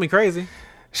can call me crazy.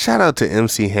 Shout out to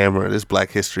MC Hammer. This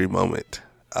Black History Moment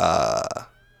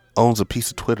owns a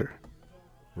piece of Twitter.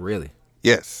 Really?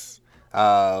 Yes.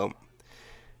 Went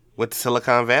to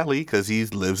Silicon Valley because he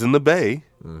lives in the Bay.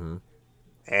 Mm-hmm.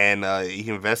 And he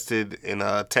invested in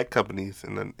tech companies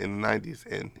in the 90s.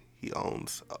 And he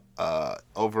owns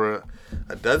over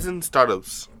a dozen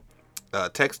startups,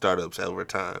 tech startups over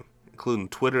time, including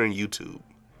Twitter and YouTube.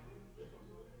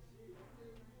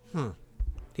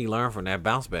 He learned from that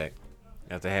bounce back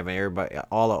after having everybody,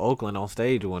 all of Oakland on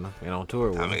stage with him and on tour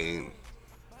with him. I mean,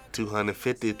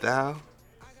 250,000.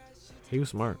 He was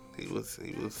smart. He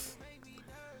was.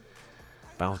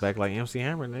 Bounce back like MC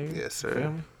Hammer, nigga. Yes, sir.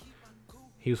 Feel me?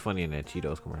 He was funny in that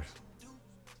Cheetos commercial.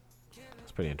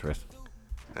 It's pretty interesting.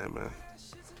 Hey, man.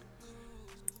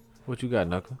 What you got,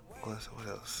 Knuckle? What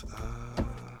else?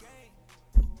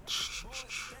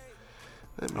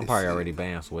 Let me I'm probably see. already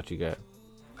banned, so what you got?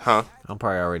 Huh? I'm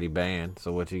probably already banned,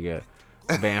 so what you got?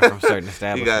 Banned from certain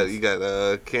establishments. You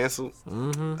got canceled.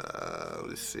 Mm-hmm.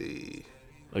 Let's see.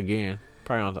 Again.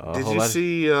 Probably on the Did whole you lot.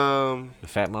 see? The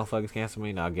fat motherfuckers cancel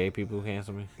me. Now gay people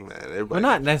cancel me. Man, everybody. Well,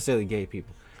 not necessarily gay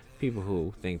people. People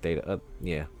who think they,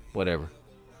 yeah, whatever.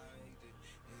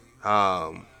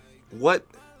 What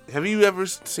have you ever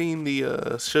seen the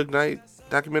Suge Knight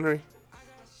documentary?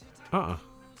 Bruh.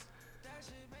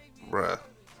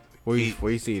 Where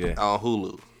you see that? On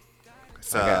Hulu.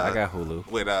 It's, I got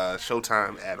Hulu with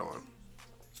Showtime add-on.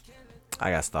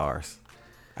 I got Stars.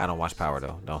 I don't watch Power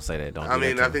though. Don't say that. Don't. I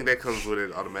mean, I think that comes with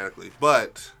it automatically.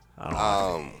 But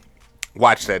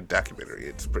watch that documentary.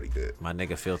 It's pretty good. My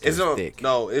nigga filter It's is on. thick.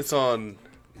 No, it's on.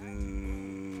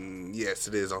 Yes,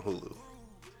 it is on Hulu.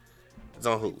 It's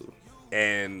on Hulu,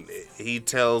 and he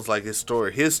tells like his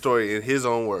story in his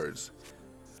own words.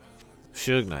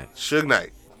 Suge Knight. Suge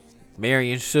Knight.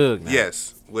 Marion Suge Knight.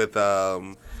 Yes, with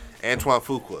Antoine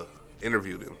Fuqua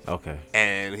interviewed him. Okay.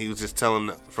 And he was just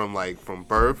telling from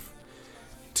birth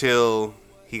till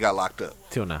he got locked up.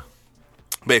 Till now.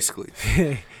 Basically.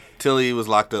 Till he was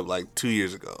locked up like 2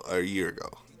 years ago, or a year ago,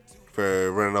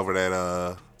 for running over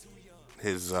that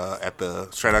at the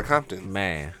Straight Outta Compton.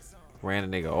 Man, ran a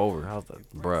nigga over. I was like,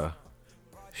 bruh,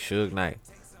 Suge Knight.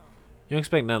 You don't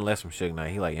expect nothing less from Suge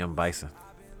Knight. He like M. Bison.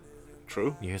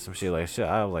 True. You hear some shit like shit.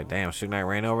 I was like, damn, Suge Knight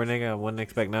ran over a nigga. I wouldn't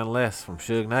expect nothing less from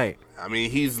Suge Knight. I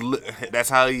mean, that's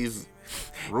how he's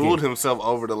ruled himself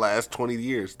over the last 20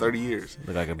 years, 30 years.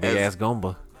 Look like a big ass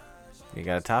Goomba. You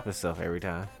gotta top himself every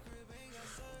time.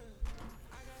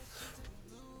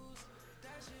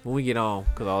 When we get on,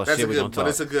 cause all the shit we don't talk. But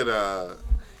it's a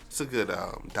good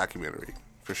documentary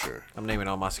for sure. I'm naming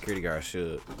all my security guards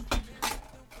Suge.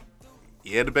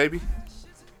 Yeah, the baby.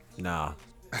 Nah.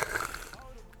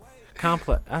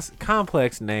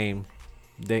 Complex name.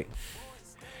 They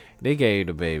gave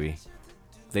the baby.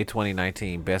 They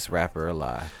 2019 best rapper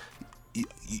alive.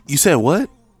 You said what?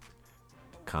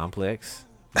 Complex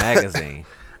magazine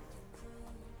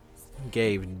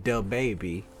gave the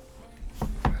baby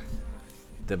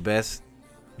the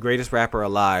greatest rapper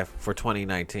alive for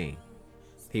 2019.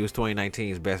 He was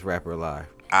 2019's best rapper alive.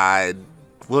 I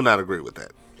will not agree with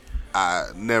that. I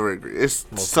never agree.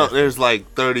 There's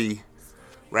like 30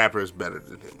 rappers better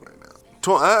than him right now.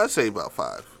 I'd say about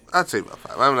 5. I'm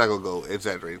not gonna go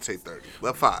exaggerate and say 30,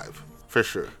 but 5 for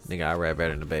sure. Nigga, I rap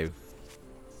better than the baby,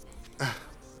 and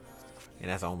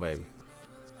that's on baby.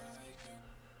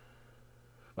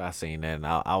 But I seen that and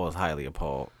I was highly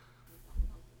appalled.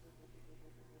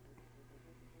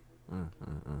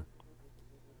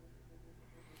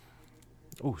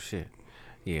 Oh shit.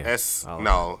 Yeah. I'd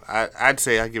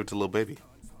say I give it to Lil Baby.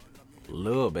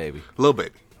 Lil Baby. Lil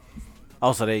Baby.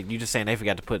 Also, you just saying they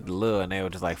forgot to put the Lil, and they were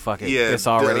just like, "Fuck it, Yeah, it's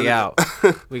already out.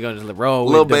 We gonna just roll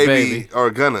Lil with the baby." or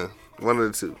Gunna, one of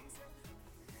the two.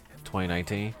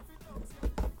 2019.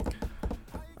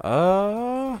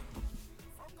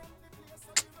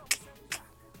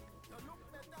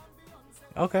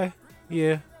 Okay.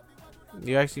 Yeah.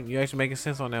 You actually making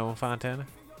sense on that one, Fontana.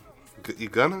 You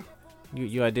Gunna?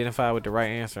 You identify with the right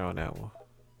answer on that one.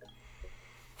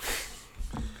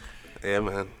 Yeah,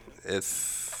 man.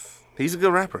 He's a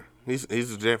good rapper. He's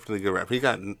definitely a good rapper. He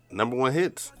got number 1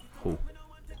 hits. Who?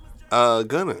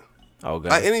 Gunna. Oh,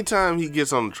 Gunna. Anytime he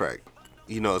gets on the track,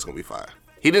 you know it's gonna be fire.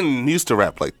 He didn't used to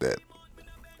rap like that.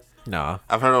 Nah.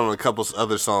 I've heard on a couple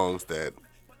other songs that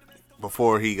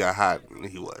before he got hot,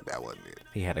 that wasn't it.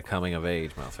 He had a coming of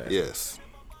age, motherfucker. Yes.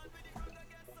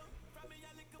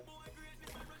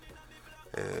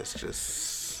 And it's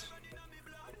just,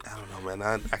 I don't know,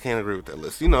 man. I can't agree with that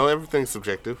list. You know, everything's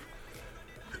subjective.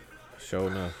 Sure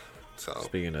enough. So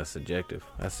speaking of subjective,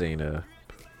 I seen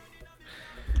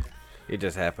it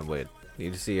just happened with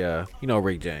you see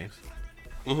Rick James,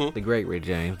 the great Rick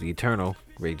James, the eternal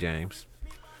Rick James.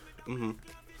 You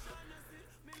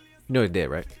know he's dead,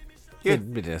 right? Yeah. He's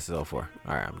been dead so far.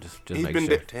 All right, I'm just he's making been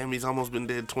sure. dead. Damn, he's almost been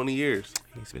dead 20 years.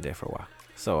 He's been dead for a while.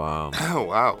 So oh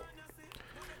wow.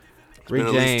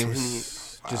 Rick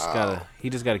James just got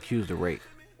accused of rape.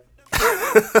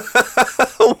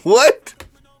 What?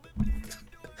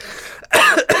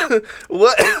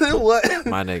 What?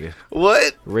 My nigga.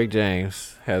 What? Rick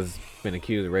James has been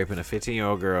accused of raping a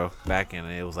 15-year-old girl back in,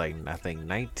 it was like, I think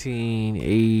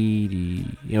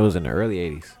 1980. It was in the early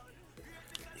 80s.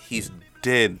 He's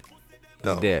dead.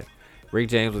 He's dead. Rick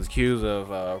James was accused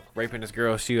of raping this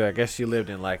girl. I guess she lived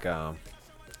in like kind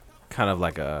of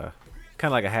like a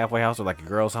halfway house or like a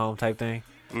girl's home type thing.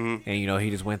 And he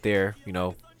just went there.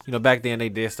 Back then they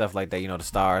did stuff like that. The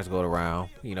stars go around.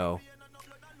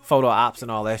 Photo ops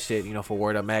and all that shit. For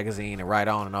Word Up magazine and Right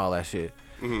On and all that shit.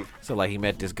 So like he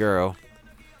met this girl,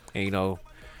 and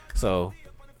so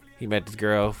he met this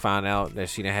girl, found out that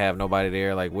she didn't have nobody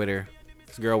there like with her.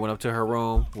 This girl went up to her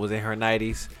room, was in her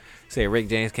 90s. Said Rick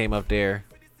James came up there,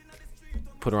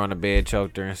 put her on the bed,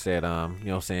 choked her, and said,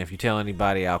 if you tell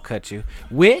anybody, I'll cut you.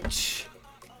 Which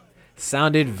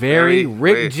sounded very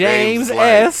Rick Rick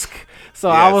James-esque. So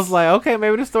I Yes. was like, okay,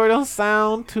 maybe the story don't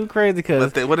sound too crazy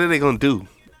because What are they gonna do?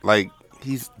 Like,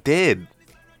 he's dead.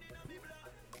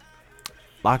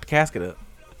 lock the casket up,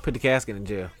 put the casket in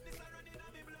jail.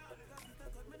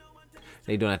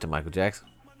 They doing that to Michael Jackson,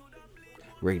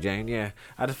 Rick James. Yeah,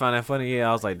 I just find that funny. Yeah,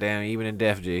 I was like, damn, even in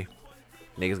Def G,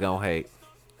 niggas gonna hate.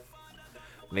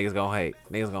 Niggas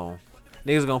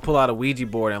gonna pull out a Ouija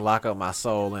board and lock up my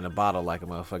soul in a bottle like a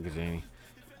motherfucking genie.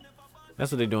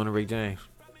 That's what they doing to Rick James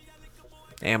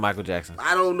and Michael Jackson.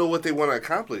 I don't know what they want to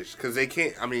accomplish because they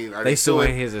can't. I mean, are They suing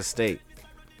suing? his estate.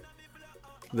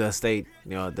 The estate,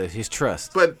 his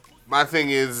trust. But my thing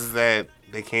is that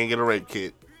they can't get a rape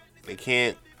kit. They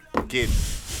can't get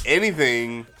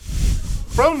anything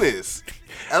from this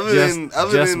other Just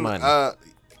than money.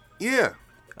 Yeah,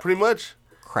 pretty much.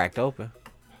 Cracked open.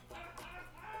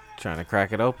 Trying to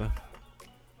crack it open.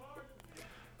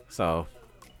 So,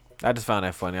 I just found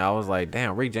that funny. I was like,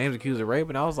 damn, Rick James accused of rape.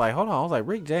 And I was like, hold on. I was like,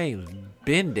 Rick James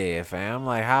been dead, fam.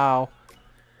 Like, how?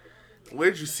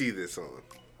 Where'd you see this on?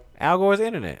 Al Gore's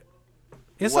internet.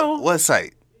 It's on. What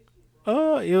site?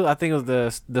 I think it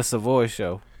was the Savoy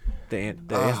show. The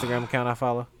Instagram account I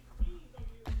follow.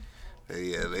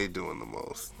 Yeah, they doing the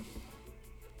most.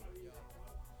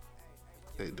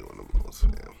 They doing the most,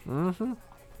 fam.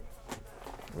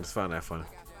 I just found that funny.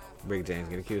 Rick James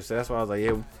getting accused. So that's why I was like,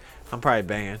 yeah, I'm probably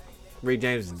banned. Rick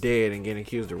James is dead and getting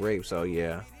accused of rape. So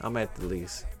yeah, I'm at the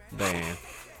least banned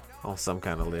on some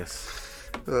kind of list.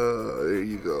 There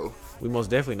you go. We most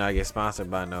definitely not get sponsored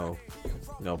by no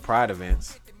Pride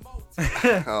events.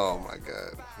 Oh my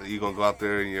God. Are you gonna go out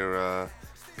there in your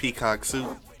peacock suit?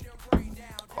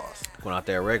 Pause. Going out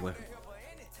there regular.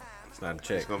 It's not a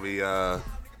check. It's gonna be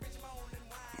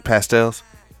pastels.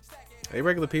 They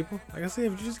regular people. Like I said,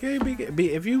 if you just gay,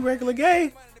 if you regular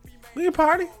gay, we can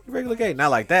party. You regular gay,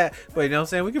 not like that, but you know what I'm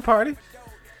saying. We can party.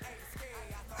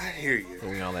 I hear you. But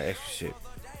we all that extra shit.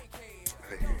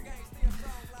 I hear you.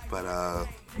 But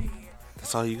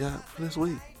that's all you got for this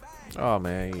week. Oh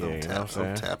man, yeah, you know what I'm saying.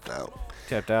 I'm tapped out.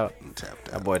 Tapped out. I'm tapped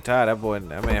out. That boy tired. That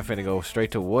man finna go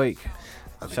straight to Wake.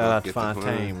 About to Shout go out to get the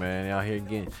Fontaine, man. Y'all here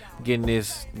getting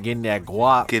that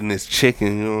guap. Getting this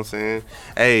chicken, you know what I'm saying?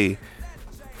 Hey,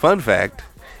 fun fact,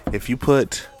 if you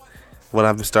put what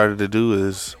I've started to do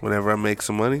is whenever I make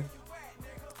some money,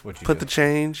 What you put do? the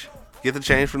change, get the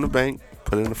change from the bank,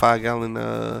 put it in a 5-gallon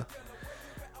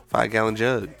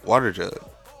jug, water jug.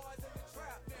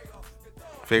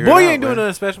 Figure Boy, it you out, ain't doing man.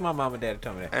 nothing special. My mom and dad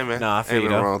told me that. Hey man, Nah, I feel ain't you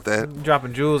nothing though. wrong with that.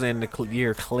 Dropping jewels in the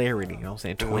year clarity. You know what I'm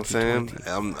saying? You know what I'm 2020.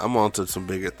 saying? I'm on to some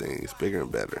bigger things, bigger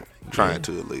and better. Trying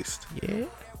to at least. Yeah.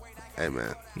 Hey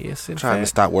man, Yes, in trying to fact.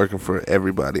 stop working for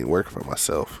everybody and working for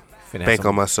myself. Finna have Bank some-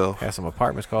 on myself. Have some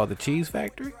apartments called the Cheese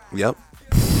Factory. Yep.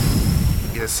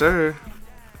 Yes, sir.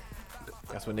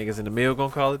 That's what niggas in the mill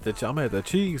gonna call it. I'm at the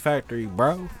Cheese Factory,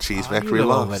 bro. Cheese You Factory live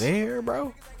Loves. over there,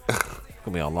 bro.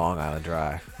 Gonna be on Long Island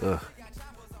Drive. Ugh.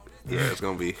 Yeah, it's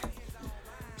gonna be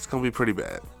pretty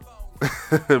bad.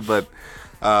 But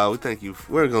we thank you.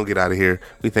 We're gonna get out of here.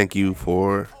 We thank you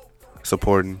for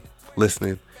supporting,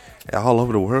 listening, all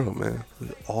over the world, man.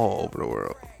 All over the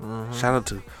world. Shout out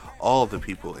to all the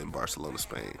people in Barcelona,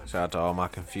 Spain. Shout out to all my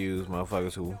confused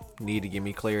motherfuckers who need to give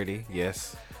me clarity.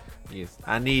 Yes,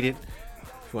 I need it.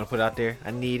 If you want to put it out there, I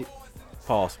need it.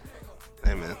 Pause.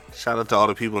 Hey man, shout out to all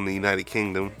the people in the United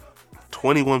Kingdom.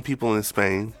 21 people in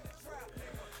Spain.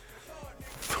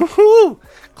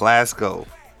 Glasgow.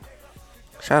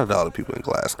 Shout out to all the people in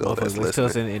Glasgow that's Motherfuckers listen to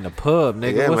us listening. in the pub,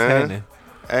 nigga. Yeah, What's man. happening?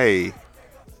 Hey,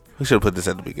 we should have put this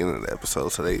at the beginning of the episode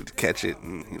so they catch it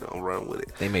and run with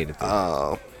it. They made it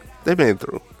through. They made it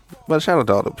through. But shout out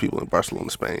to all the people in Barcelona,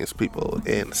 Spain. It's people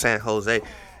in San Jose,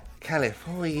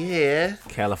 California.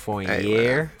 California,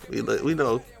 Hey, man, we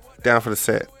know. Down for the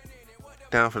set.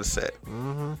 Down for the set.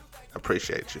 I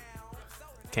appreciate you.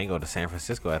 Can't go to San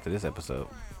Francisco after this episode.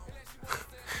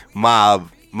 Mob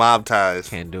ties.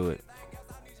 Can't do it.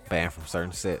 Banned from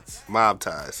certain sets. Mob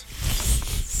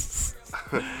ties.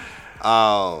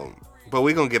 But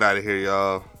we gonna get out of here,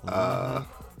 y'all.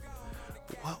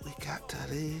 What we got to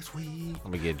this week?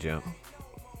 I'm gonna get jumped.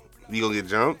 You gonna get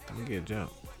jumped? I'm gonna get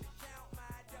jumped.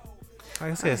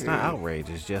 Like I said, it's not outrage.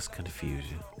 It's just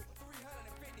confusion.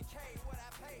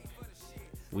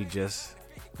 We just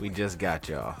got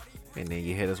y'all, and then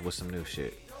you hit us with some new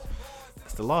shit.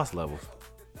 It's the loss levels.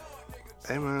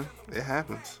 Hey man, it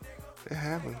happens. It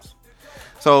happens.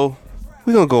 So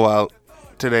we're gonna go out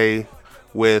today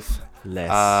with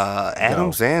Let's Adam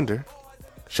go. Xander.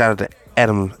 Shout out to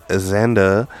Adam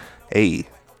Xander, a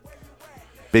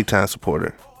big time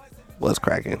supporter. What's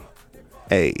cracking?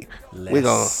 Hey, we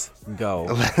gonna Let's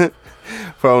Go.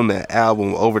 From the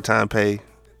album Overtime Pay,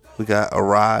 we got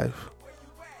Arrive.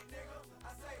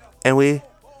 And we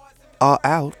are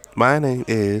out. My name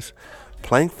is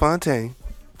Plank Fontaine.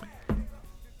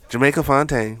 Jamaica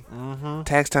Fontaine.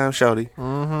 Tax Time Shorty.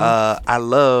 I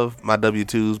love my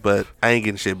W-2s, but I ain't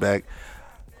getting shit back.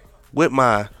 With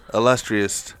my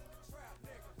illustrious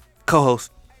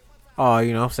co-host. Oh,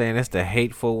 you know what I'm saying? It's the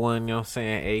hateful one, you know what I'm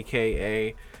saying?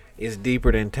 AKA, it's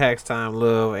deeper than tax time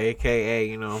love, AKA,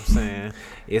 you know what I'm saying?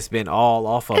 It's been all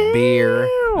off of beer,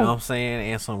 you know what I'm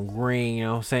saying? And some green, you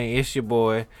know what I'm saying? It's your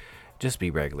boy. Just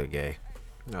be regular gay.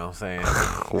 You know what I'm saying?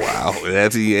 Wow,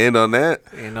 that's the end on that.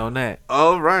 And on that.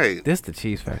 All right. This the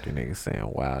Cheese Factory niggas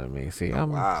saying wow to me. See,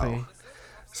 I'm Wow.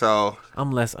 So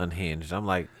I'm less unhinged. I'm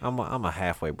like I'm a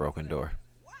halfway broken door.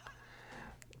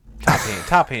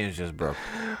 Top hinge just broke.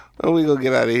 well, we gonna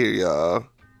get out of here, y'all.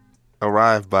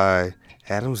 Arrived by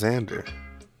Adam Xander.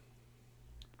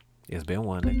 It's been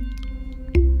one.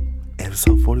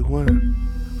 Episode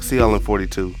 41. See y'all in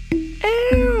 42.